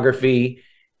pornography,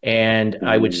 and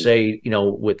I would say,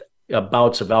 with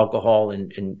bouts of alcohol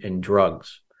and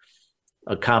drugs,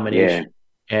 a combination.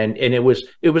 And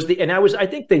I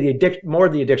think more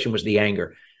of the addiction was the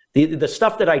anger. The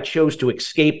stuff that I chose to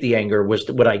escape the anger was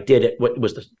what I did. What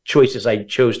was the choices I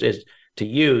chose to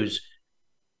use.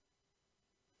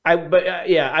 I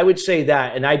would say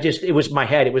that. And it was my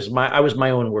head. I was my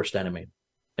own worst enemy.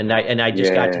 And I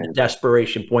just got to the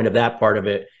desperation point of that part of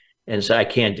it. And so I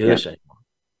can't do this anymore.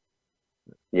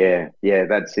 Yeah,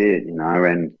 that's it,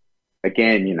 and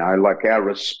again, like our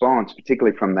response,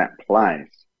 particularly from that place.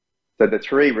 So the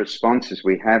three responses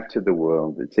we have to the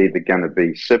world, it's either going to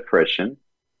be suppression.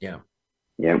 Yeah,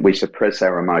 we suppress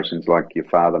our emotions like your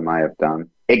father may have done.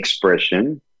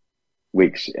 Expression,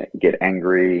 we get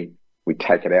angry, we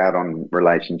take it out on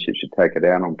relationships, we take it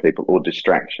out on people, or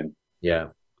distraction. Yeah.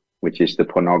 Which is the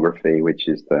pornography, which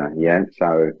is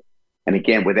so, and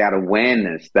again, without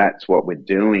awareness, that's what we're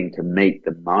doing to meet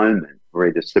the moment. We're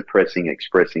either suppressing,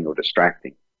 expressing, or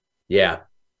distracting. Yeah.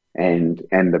 And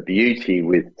the beauty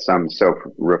with some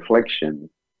self-reflection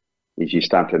is you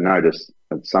start to notice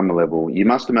at some level, you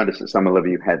must have noticed at some level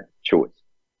you had choice.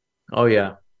 Oh,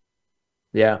 yeah.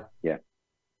 Yeah. Yeah.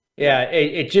 Yeah.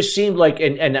 It just seemed like,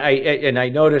 and I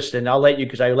noticed, and I'll let you,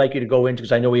 because I would like you to go into,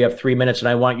 because I know we have 3 minutes and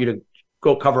I want you to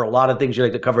go cover a lot of things you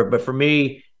like to cover. But for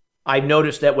me, I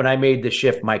noticed that when I made the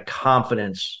shift, my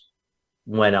confidence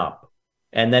went up.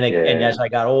 And then and as I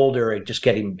got older, it just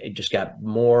got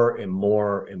more and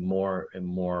more and more and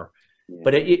more. Yeah.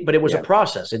 But it was a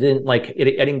process. It didn't I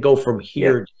didn't go from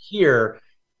here to here.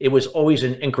 It was always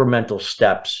in incremental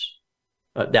steps.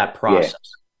 That process.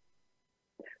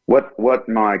 Yeah. What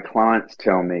my clients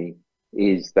tell me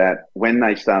is that when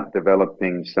they start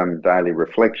developing some daily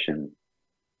reflection,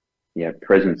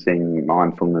 presencing,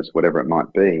 mindfulness, whatever it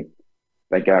might be,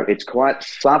 they go, it's quite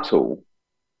subtle.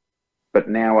 But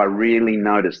now I really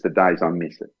notice the days I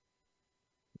miss it.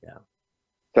 Yeah.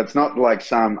 So it's not like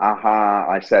some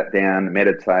I sat down,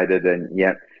 meditated,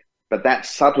 but that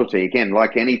subtlety, again,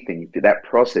 like anything, that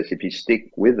process, if you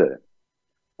stick with it.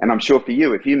 And I'm sure for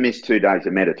you, if you miss 2 days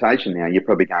of meditation now, you're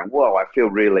probably going, whoa, I feel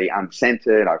really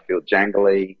uncentered. I feel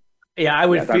jangly. Yeah, I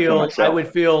would feel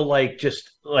like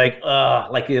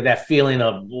that feeling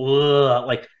of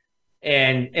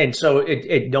And so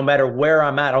it no matter where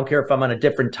I'm at, I don't care if I'm on a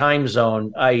different time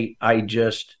zone, I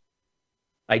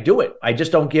do it. I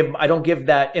just don't give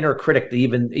that inner critic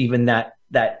even that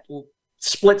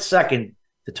split second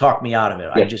to talk me out of it.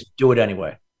 I just do it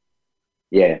anyway.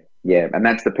 Yeah. And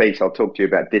that's the piece I'll talk to you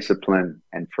about, discipline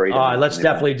and freedom. Let's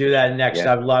definitely do that next.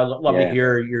 Yeah. I'd love to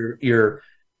hear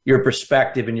your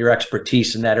perspective and your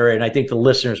expertise in that area. And I think the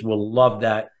listeners will love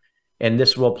that. And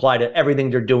this will apply to everything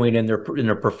they're doing in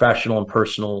their professional and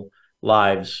personal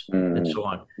lives and so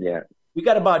on. Yeah. We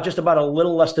got just about a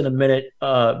little less than a minute,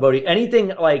 Bodhi.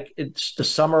 Anything it's to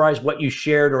summarize what you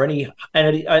shared, or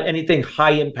anything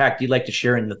high impact you'd like to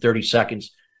share in the 30 seconds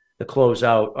to close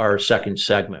out our second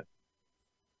segment?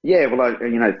 Yeah, well,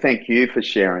 thank you for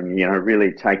sharing,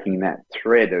 really taking that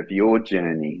thread of your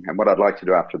journey. And what I'd like to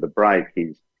do after the break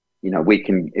is,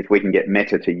 if we can get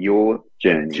meta to your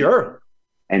journey. Sure.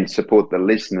 And support the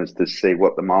listeners to see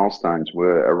what the milestones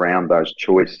were around those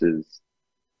choices,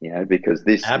 because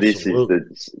this is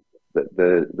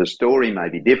the story may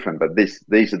be different, but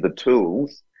these are the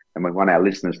tools, and we want our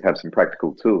listeners to have some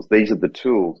practical tools. These are the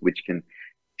tools which can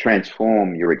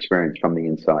transform your experience from the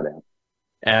inside out.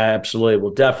 Absolutely.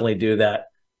 We'll definitely do that.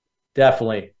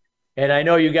 Definitely. And I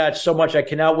know you got so much. I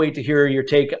cannot wait to hear your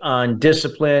take on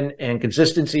discipline and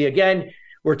consistency. Again,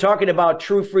 we're talking about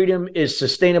true freedom is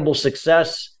sustainable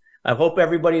success. I hope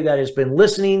everybody that has been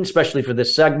listening, especially for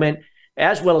this segment,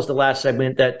 as well as the last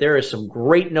segment, that there is some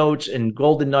great notes and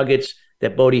golden nuggets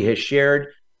that Bodhi has shared.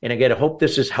 And again, I hope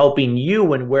this is helping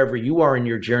you and wherever you are in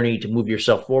your journey to move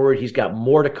yourself forward. He's got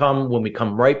more to come when we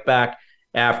come right back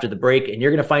after the break. And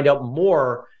you're going to find out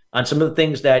more on some of the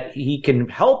things that he can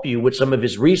help you with, some of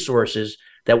his resources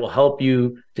that will help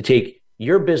you to take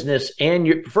your business and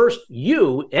you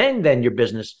and then your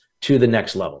business to the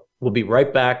next level. We'll be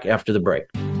right back after the break.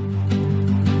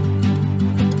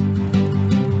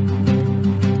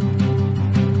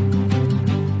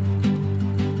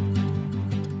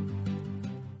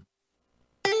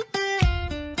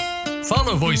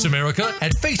 Follow Voice America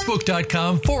at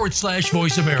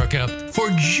facebook.com/Voice America for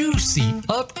juicy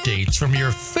updates from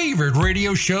your favorite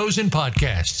radio shows and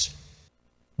podcasts.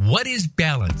 What is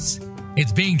balance?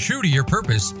 It's being true to your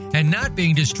purpose and not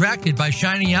being distracted by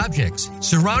shiny objects,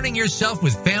 surrounding yourself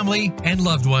with family and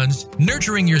loved ones,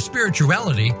 nurturing your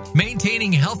spirituality,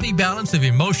 maintaining a healthy balance of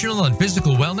emotional and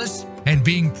physical wellness, and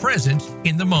being present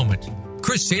in the moment.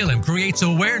 Chris Salem creates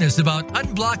awareness about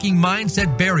unblocking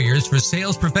mindset barriers for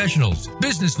sales professionals,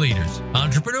 business leaders,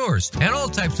 entrepreneurs, and all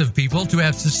types of people to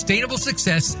have sustainable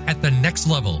success at the next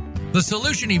level. The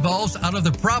solution evolves out of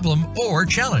the problem or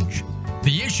challenge.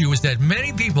 The issue is that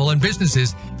many people and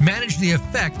businesses manage the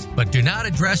effect but do not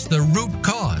address the root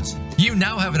cause. You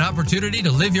now have an opportunity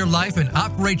to live your life and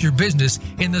operate your business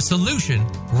in the solution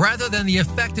rather than the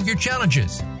effect of your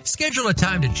challenges. Schedule a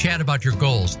time to chat about your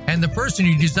goals and the person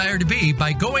you desire to be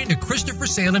by going to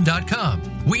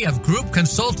ChristopherSalem.com. We have group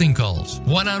consulting calls,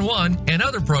 one-on-one, and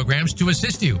other programs to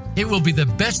assist you. It will be the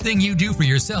best thing you do for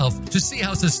yourself to see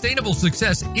how sustainable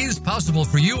success is possible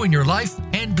for you in your life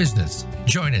and business.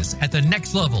 Join us at the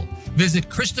next level. Visit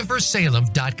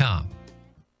ChristopherSalem.com.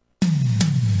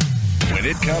 When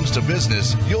it comes to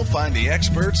business, you'll find the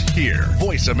experts here.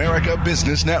 Voice America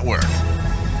Business Network.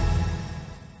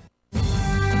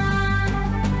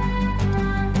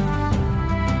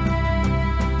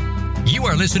 You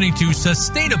are listening to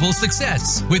Sustainable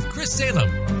Success with Chris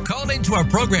Salem. Call into our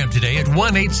program today at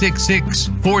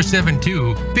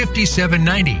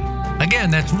 1-866-472-5790.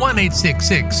 Again, that's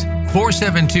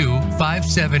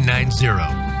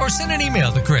 1-866-472-5790. Or send an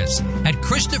email to Chris at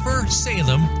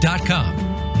ChristopherSalem.com.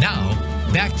 Now,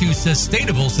 back to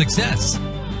Sustainable Success.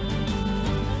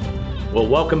 Well,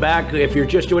 welcome back. If you're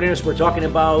just joining us, we're talking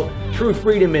about true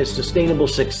freedom is sustainable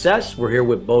success. We're here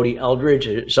with Bodhi Eldridge,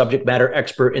 a subject matter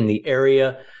expert in the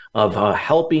area of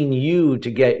helping you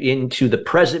to get into the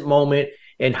present moment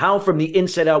and how from the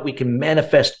inside out we can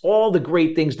manifest all the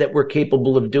great things that we're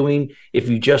capable of doing if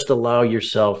you just allow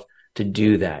yourself to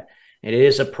do that. And it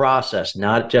is a process,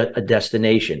 not just a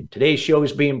destination. Today's show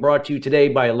is being brought to you today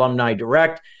by Alumni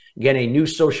Direct. Again, a new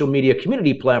social media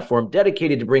community platform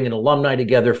dedicated to bringing alumni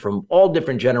together from all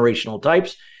different generational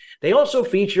types. They also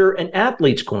feature an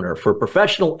athletes corner for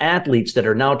professional athletes that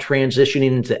are now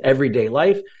transitioning into everyday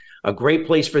life. A great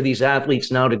place for these athletes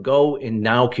now to go and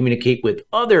now communicate with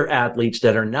other athletes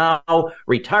that are now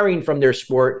retiring from their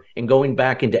sport and going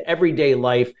back into everyday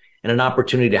life, and an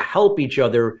opportunity to help each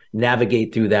other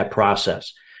navigate through that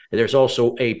process. There's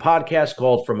also a podcast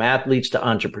called From Athletes to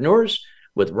Entrepreneurs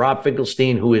with Rob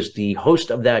Finkelstein, who is the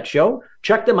host of that show.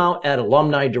 Check them out at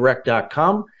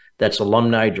alumnidirect.com. That's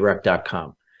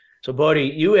alumnidirect.com. So,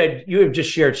 Bodhi, you have just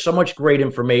shared so much great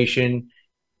information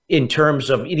in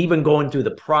terms of even going through the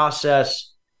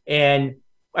process. And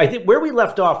I think where we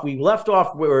left off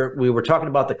where we were talking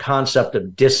about the concept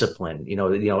of discipline,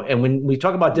 and when we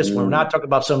talk about discipline, we're not talking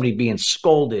about somebody being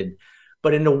scolded,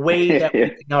 but in a way that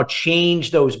we can now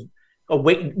change those,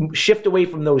 shift away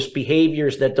from those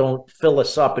behaviors that don't fill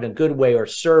us up in a good way or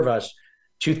serve us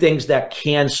to things that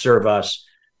can serve us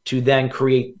to then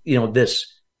create,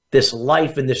 this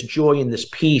life and this joy and this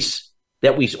peace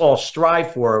that we all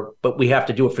strive for, but we have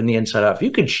to do it from the inside out. If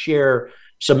you could share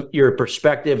your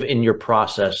perspective and your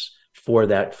process for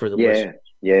that, for the listeners.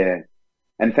 Yeah.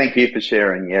 And thank you for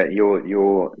sharing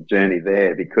your journey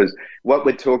there, because what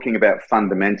we're talking about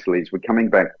fundamentally is we're coming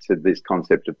back to this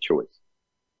concept of choice.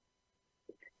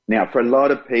 Now, for a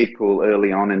lot of people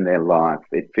early on in their life,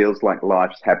 it feels like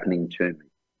life's happening to me.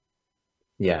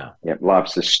 Yeah,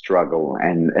 life's a struggle.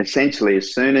 And essentially,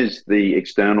 as soon as the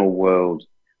external world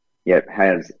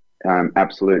has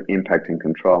absolute impact and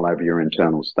control over your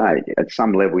internal state, at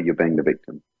some level you're being the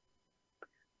victim.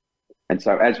 And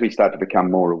so as we start to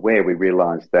become more aware, we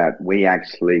realize that we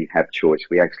actually have choice.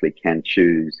 We actually can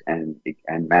choose and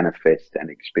manifest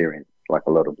and experience, like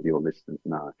a lot of your listeners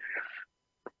know.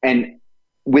 And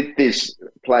with this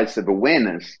place of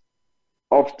awareness,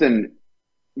 often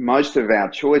most of our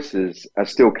choices are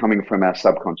still coming from our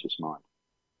subconscious mind.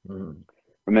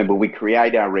 Remember, we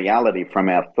create our reality from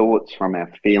our thoughts, from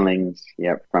our feelings,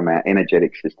 from our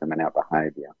energetic system and our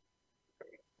behavior.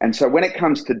 And so when it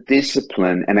comes to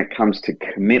discipline and it comes to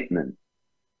commitment,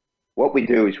 what we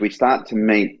do is we start to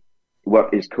meet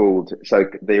what is called, so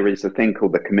there is a thing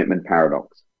called the commitment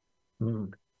paradox.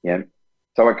 So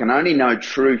I can only know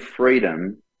true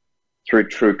freedom through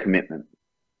true commitment.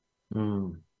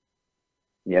 I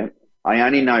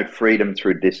only know freedom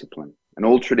through discipline. And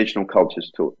all traditional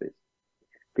cultures taught this.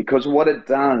 Because what it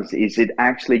does is it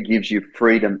actually gives you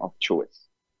freedom of choice.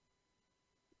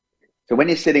 So when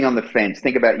you're sitting on the fence,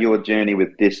 think about your journey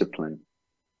with discipline.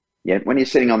 When you're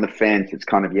sitting on the fence, it's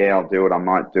kind of, I'll do it, I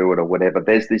might do it, or whatever.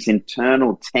 There's this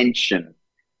internal tension,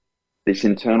 this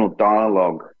internal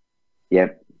dialogue,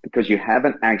 because you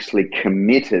haven't actually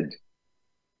committed.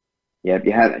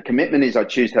 Commitment is I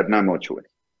choose to have no more choice.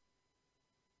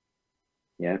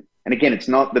 And again, it's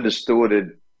not the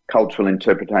distorted cultural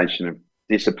interpretation of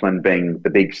discipline being the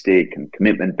big stick and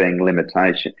commitment being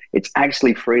limitation. It's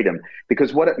actually freedom,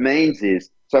 because what it means is,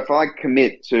 so if I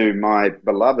commit to my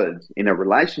beloved in a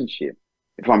relationship,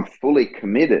 if I'm fully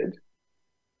committed,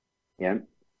 yeah,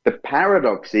 the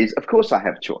paradox is, of course I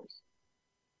have choice.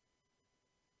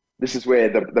 This is where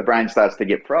the brain starts to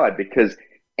get fried, because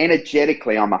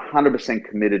energetically I'm 100%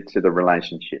 committed to the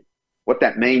relationship. What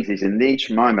that means is in each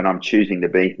moment I'm choosing to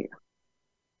be here.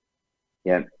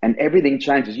 Yeah. And everything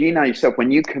changes. You know yourself,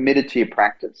 when you committed to your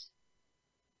practice,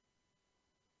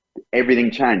 everything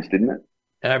changed, didn't it?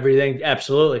 Everything.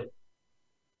 Absolutely.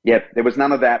 Yeah. There was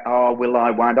none of that, oh, will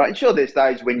I, won't I? Sure, there's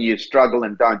days when you struggle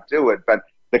and don't do it, but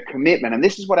the commitment, and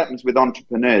this is what happens with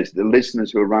entrepreneurs, the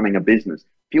listeners who are running a business.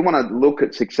 If you want to look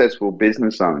at successful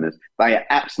business owners, they are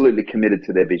absolutely committed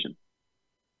to their vision,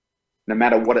 no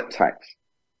matter what it takes.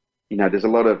 You know, there's a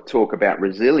lot of talk about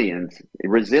resilience.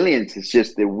 Resilience is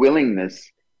just the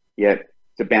willingness, yeah,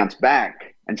 to bounce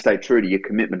back and stay true to your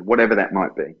commitment, whatever that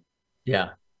might be.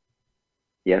 Yeah.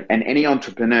 Yeah. And any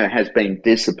entrepreneur has been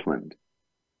disciplined.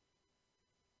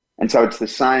 And so it's the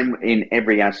same in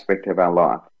every aspect of our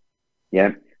life.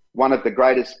 Yeah. One of the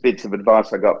greatest bits of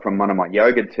advice I got from one of my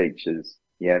yoga teachers,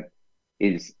 yeah,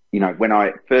 is, you know, when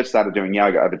I first started doing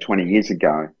yoga over 20 years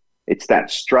ago, it's that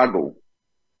struggle.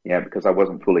 Yeah, because I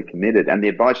wasn't fully committed. And the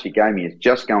advice she gave me is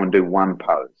just go and do one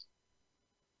pose.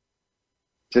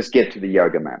 Just get to the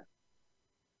yoga mat.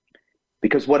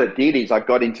 Because what it did is I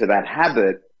got into that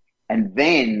habit, and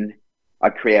then I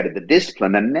created the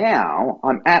discipline. And now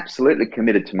I'm absolutely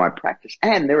committed to my practice.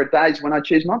 And there are days when I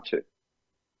choose not to.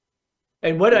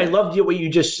 And what I loved what you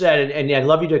just said, and I'd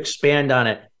love you to expand on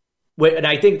it. And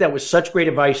I think that was such great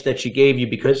advice that she gave you,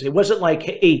 because it wasn't like,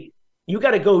 hey, you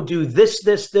got to go do this,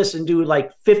 and do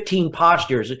like 15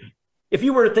 postures. If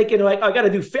you were thinking like, I got to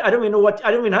do, I don't even know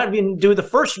how to even do the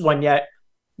first one yet,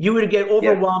 you would get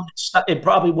overwhelmed. Yeah. It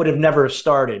probably would have never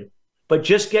started. But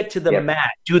just get to the mat,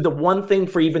 do the one thing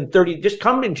for even 30, just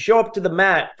come and show up to the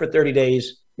mat for 30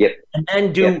 days, and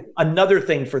then do another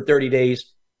thing for 30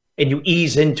 days, and you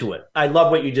ease into it. I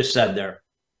love what you just said there.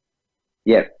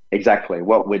 Yeah. Exactly.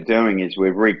 What we're doing is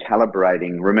we're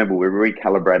recalibrating. Remember, we're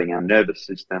recalibrating our nervous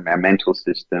system, our mental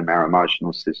system, our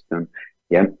emotional system.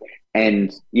 Yeah.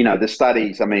 And, you know, the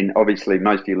studies, I mean, obviously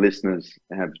most of your listeners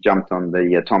have jumped on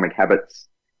the Atomic Habits.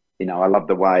 You know, I love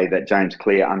the way that James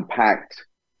Clear unpacked,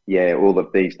 all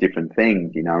of these different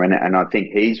things, you know, and I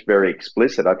think he's very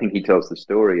explicit. I think he tells the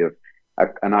story of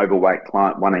an overweight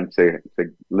client wanting to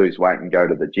lose weight and go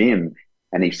to the gym.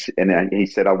 And he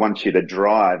said, I want you to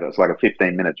drive. It was like a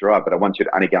 15-minute drive, but I want you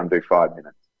to only go and do 5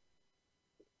 minutes.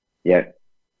 Yeah.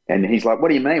 And he's like, what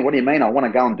do you mean? What do you mean? I want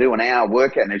to go and do an hour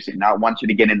workout. And he said, no, I want you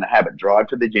to get in the habit, drive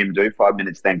to the gym, do 5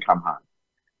 minutes, then come home.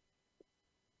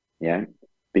 Yeah.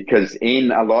 Because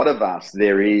in a lot of us,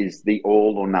 there is the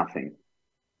all or nothing.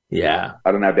 Yeah.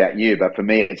 I don't know about you, but for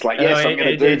me, it's like, yes, I'm going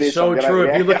to do this. It's so true.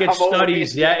 If you look at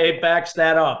studies, it backs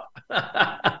that up.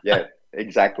 Yeah,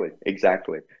 exactly.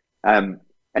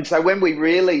 And so when we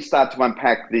really start to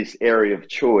unpack this area of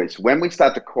choice, when we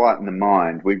start to quieten the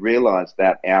mind, we realize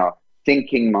that our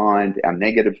thinking mind, our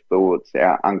negative thoughts,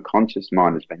 our unconscious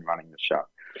mind has been running the show.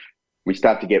 We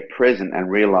start to get present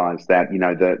and realize that, you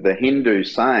know, the Hindu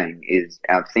saying is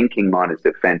our thinking mind is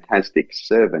a fantastic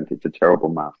servant. It's a terrible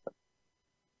master.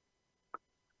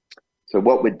 So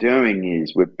what we're doing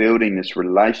is we're building this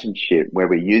relationship where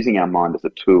we're using our mind as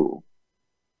a tool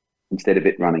instead of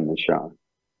it running the show.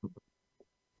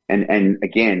 And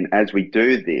again, as we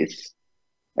do this,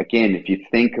 again, if you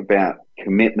think about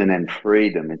commitment and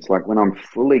freedom, it's like when I'm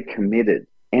fully committed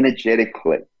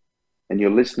energetically, and your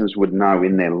listeners would know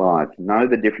in their life, know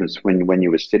the difference when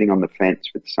you were sitting on the fence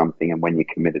with something and when you're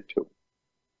committed to it.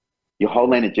 Your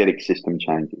whole energetic system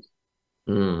changes.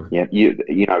 Yeah,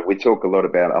 you know, we talk a lot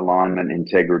about alignment,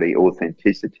 integrity,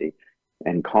 authenticity,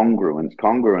 and congruence.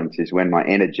 Congruence is when my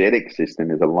energetic system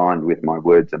is aligned with my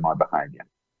words and my behavior.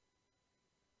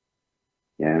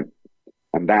 Yeah.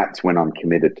 And that's when I'm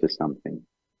committed to something.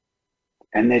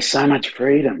 And there's so much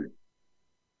freedom.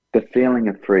 The feeling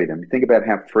of freedom. Think about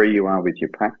how free you are with your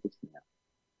practice now.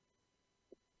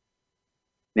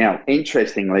 Now,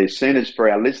 interestingly, as soon as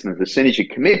you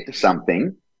commit to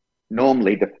something,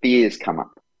 normally the fears come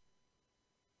up.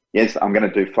 Yes, I'm going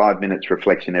to do 5 minutes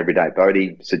reflection every day.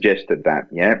 Bodhi suggested that.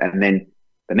 Yeah. And then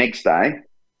the next day,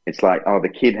 it's like, oh, the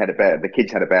kids had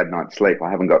a bad night's sleep.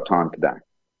 I haven't got time today.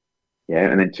 Yeah.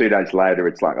 And then 2 days later,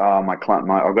 it's like, oh, my client,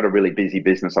 I've got a really busy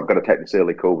business. I've got to take this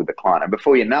early call with the client. And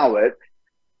before you know it,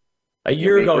 a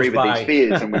year goes by. These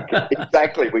fears and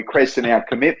we question our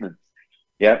commitments.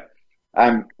 Yeah.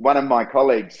 One of my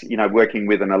colleagues, you know, working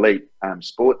with an elite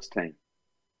sports team,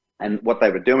 And what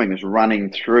they were doing is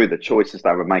running through the choices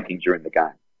they were making during the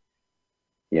game.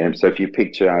 Yeah. So if you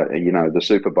picture, the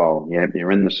Super Bowl,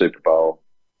 you're in the Super Bowl.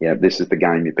 Yeah, this is the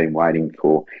game you've been waiting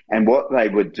for. And what they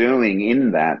were doing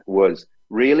in that was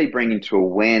really bringing to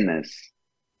awareness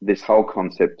this whole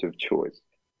concept of choice.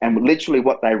 And literally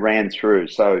what they ran through.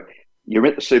 So you're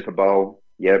at the Super Bowl,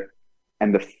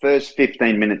 and the first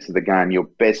 15 minutes of the game, your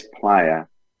best player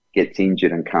gets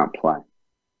injured and can't play.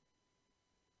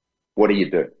 What do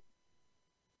you do?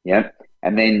 Yeah.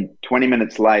 And then 20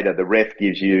 minutes later, the ref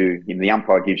gives you, the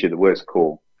umpire gives you the worst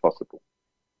call possible.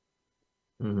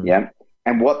 Mm-hmm. Yeah.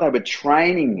 And what they were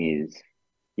training is,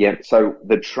 so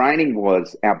the training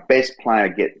was our best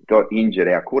player got injured,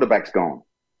 our quarterback's gone.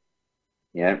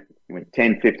 Yeah. We're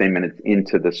 10, 15 minutes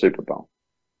into the Super Bowl.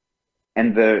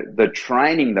 And the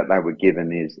training that they were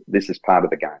given is, this is part of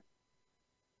the game.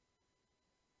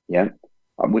 Yeah.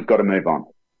 We've got to move on.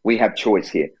 We have choice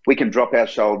here. We can drop our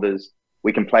shoulders.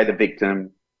 We can play the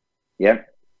victim. Yeah.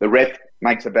 The ref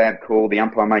makes a bad call. The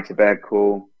umpire makes a bad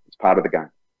call. It's part of the game.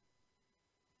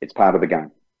 It's part of the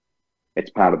game. It's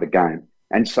part of the game.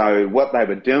 And so what they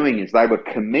were doing is they were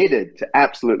committed to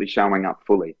absolutely showing up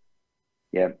fully.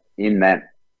 Yeah. In that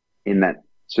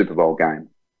Super Bowl game.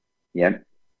 Yeah.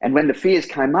 And when the fears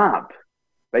came up,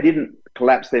 they didn't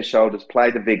collapse their shoulders, play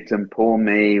the victim, poor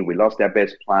me, we lost our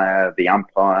best player, the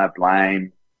umpire,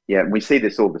 blame. Yeah, we see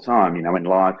this all the time, in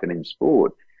life and in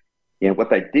sport. What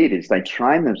they did is they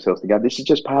trained themselves to go, this is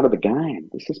just part of the game.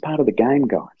 This is part of the game,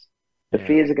 guys. The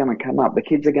fears are going to come up. The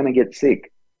kids are going to get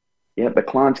sick. Yeah, the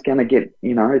client's going to get,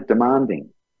 demanding.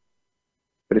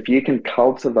 But if you can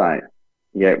cultivate,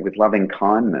 with loving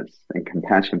kindness and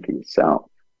compassion for yourself,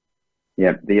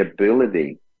 the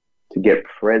ability to get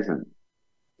present,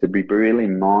 to be really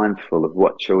mindful of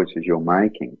what choices you're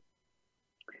making,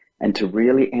 and to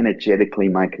really energetically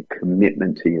make a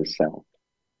commitment to yourself.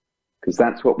 Because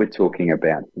that's what we're talking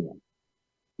about here.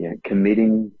 Yeah,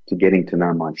 committing to getting to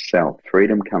know myself.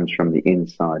 Freedom comes from the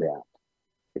inside out.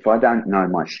 If I don't know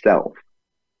myself,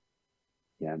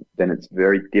 then it's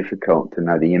very difficult to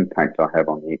know the impact I have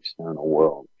on the external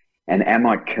world. And am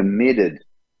I committed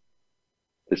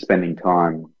to spending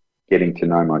time getting to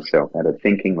know myself at a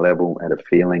thinking level, at a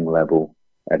feeling level,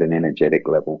 at an energetic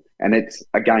level? And it's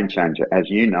a game changer, as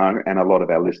you know, and a lot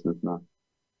of our listeners know.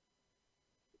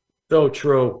 So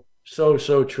true. So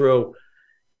true.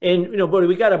 And, Bodhi,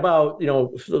 we got about, a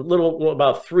little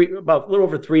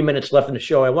over 3 minutes left in the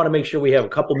show. I want to make sure we have a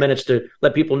couple minutes to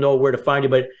let people know where to find you.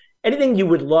 But anything you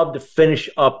would love to finish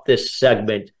up this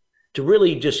segment to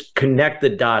really just connect the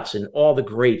dots and all the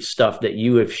great stuff that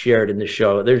you have shared in the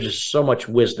show. There's just so much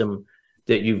wisdom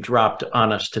that you've dropped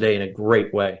on us today in a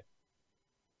great way.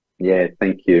 Yeah,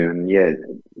 thank you.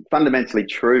 And fundamentally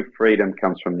true freedom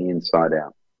comes from the inside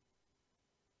out.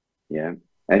 Yeah.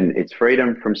 And it's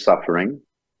freedom from suffering,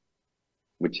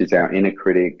 which is our inner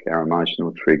critic, our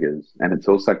emotional triggers. And it's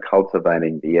also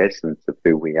cultivating the essence of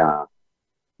who we are.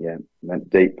 Yeah, that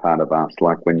deep part of us,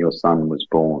 like when your son was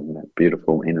born, that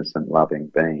beautiful, innocent,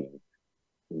 loving being.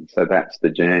 And so that's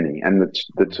the journey. And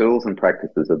the tools and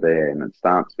practices are there. And it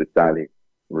starts with daily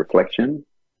reflection,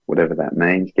 whatever that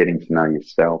means, getting to know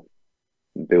yourself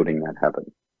and building that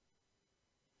habit.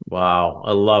 Wow.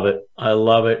 I love it. I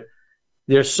love it.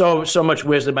 There's so much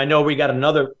wisdom. I know we got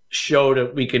another show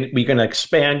that we can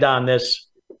expand on this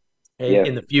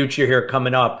in the future here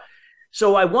coming up.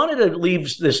 So I wanted to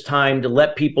leave this time to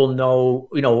let people know,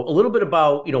 a little bit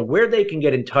about, where they can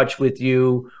get in touch with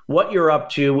you, what you're up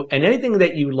to, and anything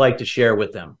that you'd like to share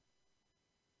with them.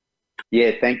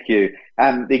 Yeah, thank you.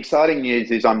 The exciting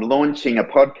news is I'm launching a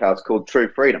podcast called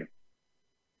True Freedom.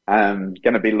 I'm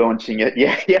going to be launching it.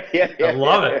 Yeah. I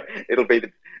love it. It'll be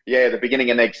the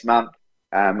beginning of next month.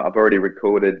 I've already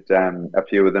recorded a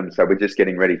few of them, so we're just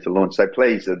getting ready to launch. So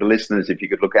please, the listeners, if you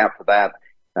could look out for that.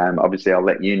 Obviously, I'll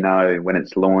let you know when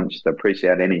it's launched. I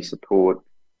appreciate any support.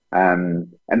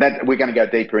 And that we're going to go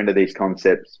deeper into these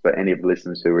concepts for any of the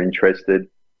listeners who are interested.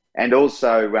 And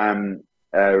also,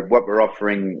 what we're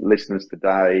offering listeners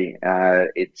today,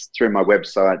 it's through my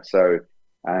website. So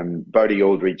Bodhi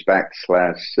Aldridge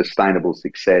 /sustainable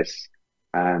success.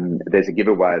 There's a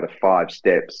giveaway of the 5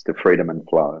 steps to freedom and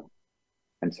flow.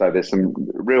 And so there's some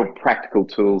real practical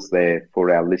tools there for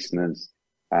our listeners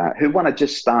who want to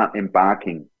just start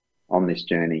embarking on this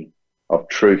journey of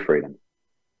true freedom.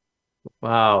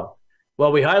 Wow.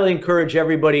 Well, we highly encourage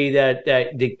everybody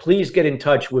that please get in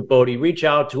touch with Bodhi. Reach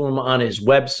out to him on his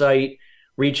website.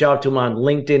 Reach out to him on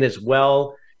LinkedIn as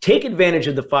well. Take advantage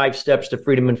of the 5 steps to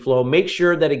freedom and flow. Make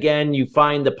sure that, again, you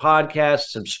find the podcast,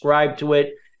 subscribe to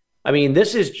it. I mean,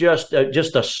 this is just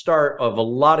a start of a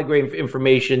lot of great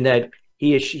information that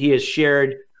he has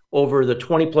shared over the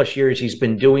 20 plus years he's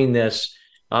been doing this.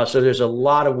 So there's a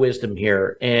lot of wisdom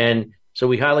here. And so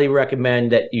we highly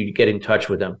recommend that you get in touch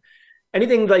with him.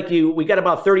 Anything we got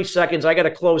about 30 seconds. I got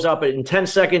to close up in 10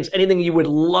 seconds. Anything you would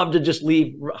love to just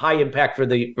leave high impact for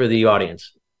the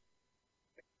audience?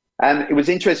 It was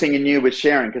interesting and you were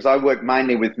sharing, because I work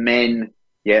mainly with men,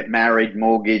 married,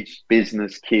 mortgage,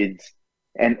 business, kids.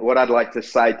 And what I'd like to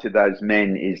say to those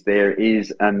men is there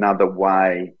is another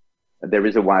way. There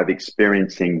is a way of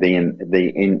experiencing the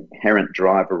inherent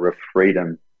driver of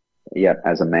freedom,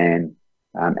 as a man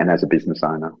and as a business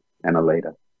owner and a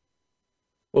leader.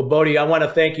 Well, Bodhi, I want to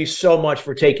thank you so much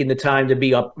for taking the time to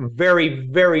be up very,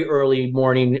 very early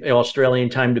morning Australian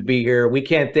time to be here. We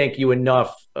can't thank you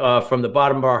enough from the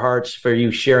bottom of our hearts for you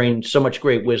sharing so much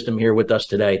great wisdom here with us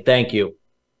today. Thank you.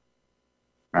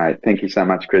 All right. Thank you so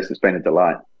much, Chris. It's been a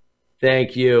delight.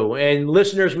 Thank you. And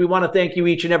listeners, we want to thank you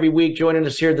each and every week joining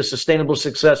us here, The Sustainable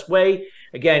Success Way.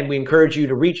 Again, we encourage you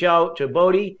to reach out to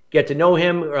Bodhi, get to know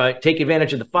him, take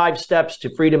advantage of the 5 steps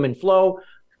to freedom and flow.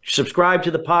 Subscribe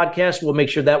to the podcast. We'll make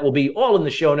sure that will be all in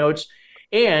the show notes.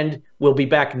 And we'll be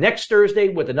back next Thursday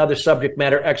with another subject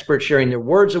matter expert sharing their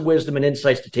words of wisdom and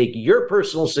insights to take your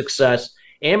personal success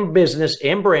and business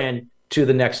and brand to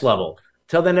the next level.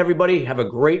 Till then, everybody, have a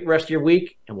great rest of your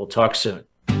week, and we'll talk soon.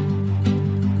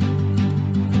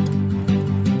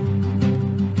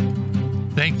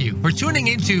 Thank you for tuning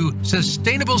into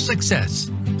Sustainable Success.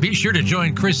 Be sure to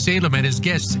join Chris Salem and his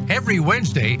guests every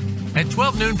Wednesday at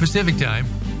 12 noon Pacific Time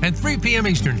and 3 p.m.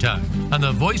 Eastern Time on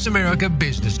the Voice America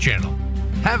Business Channel.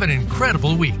 Have an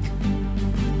incredible week.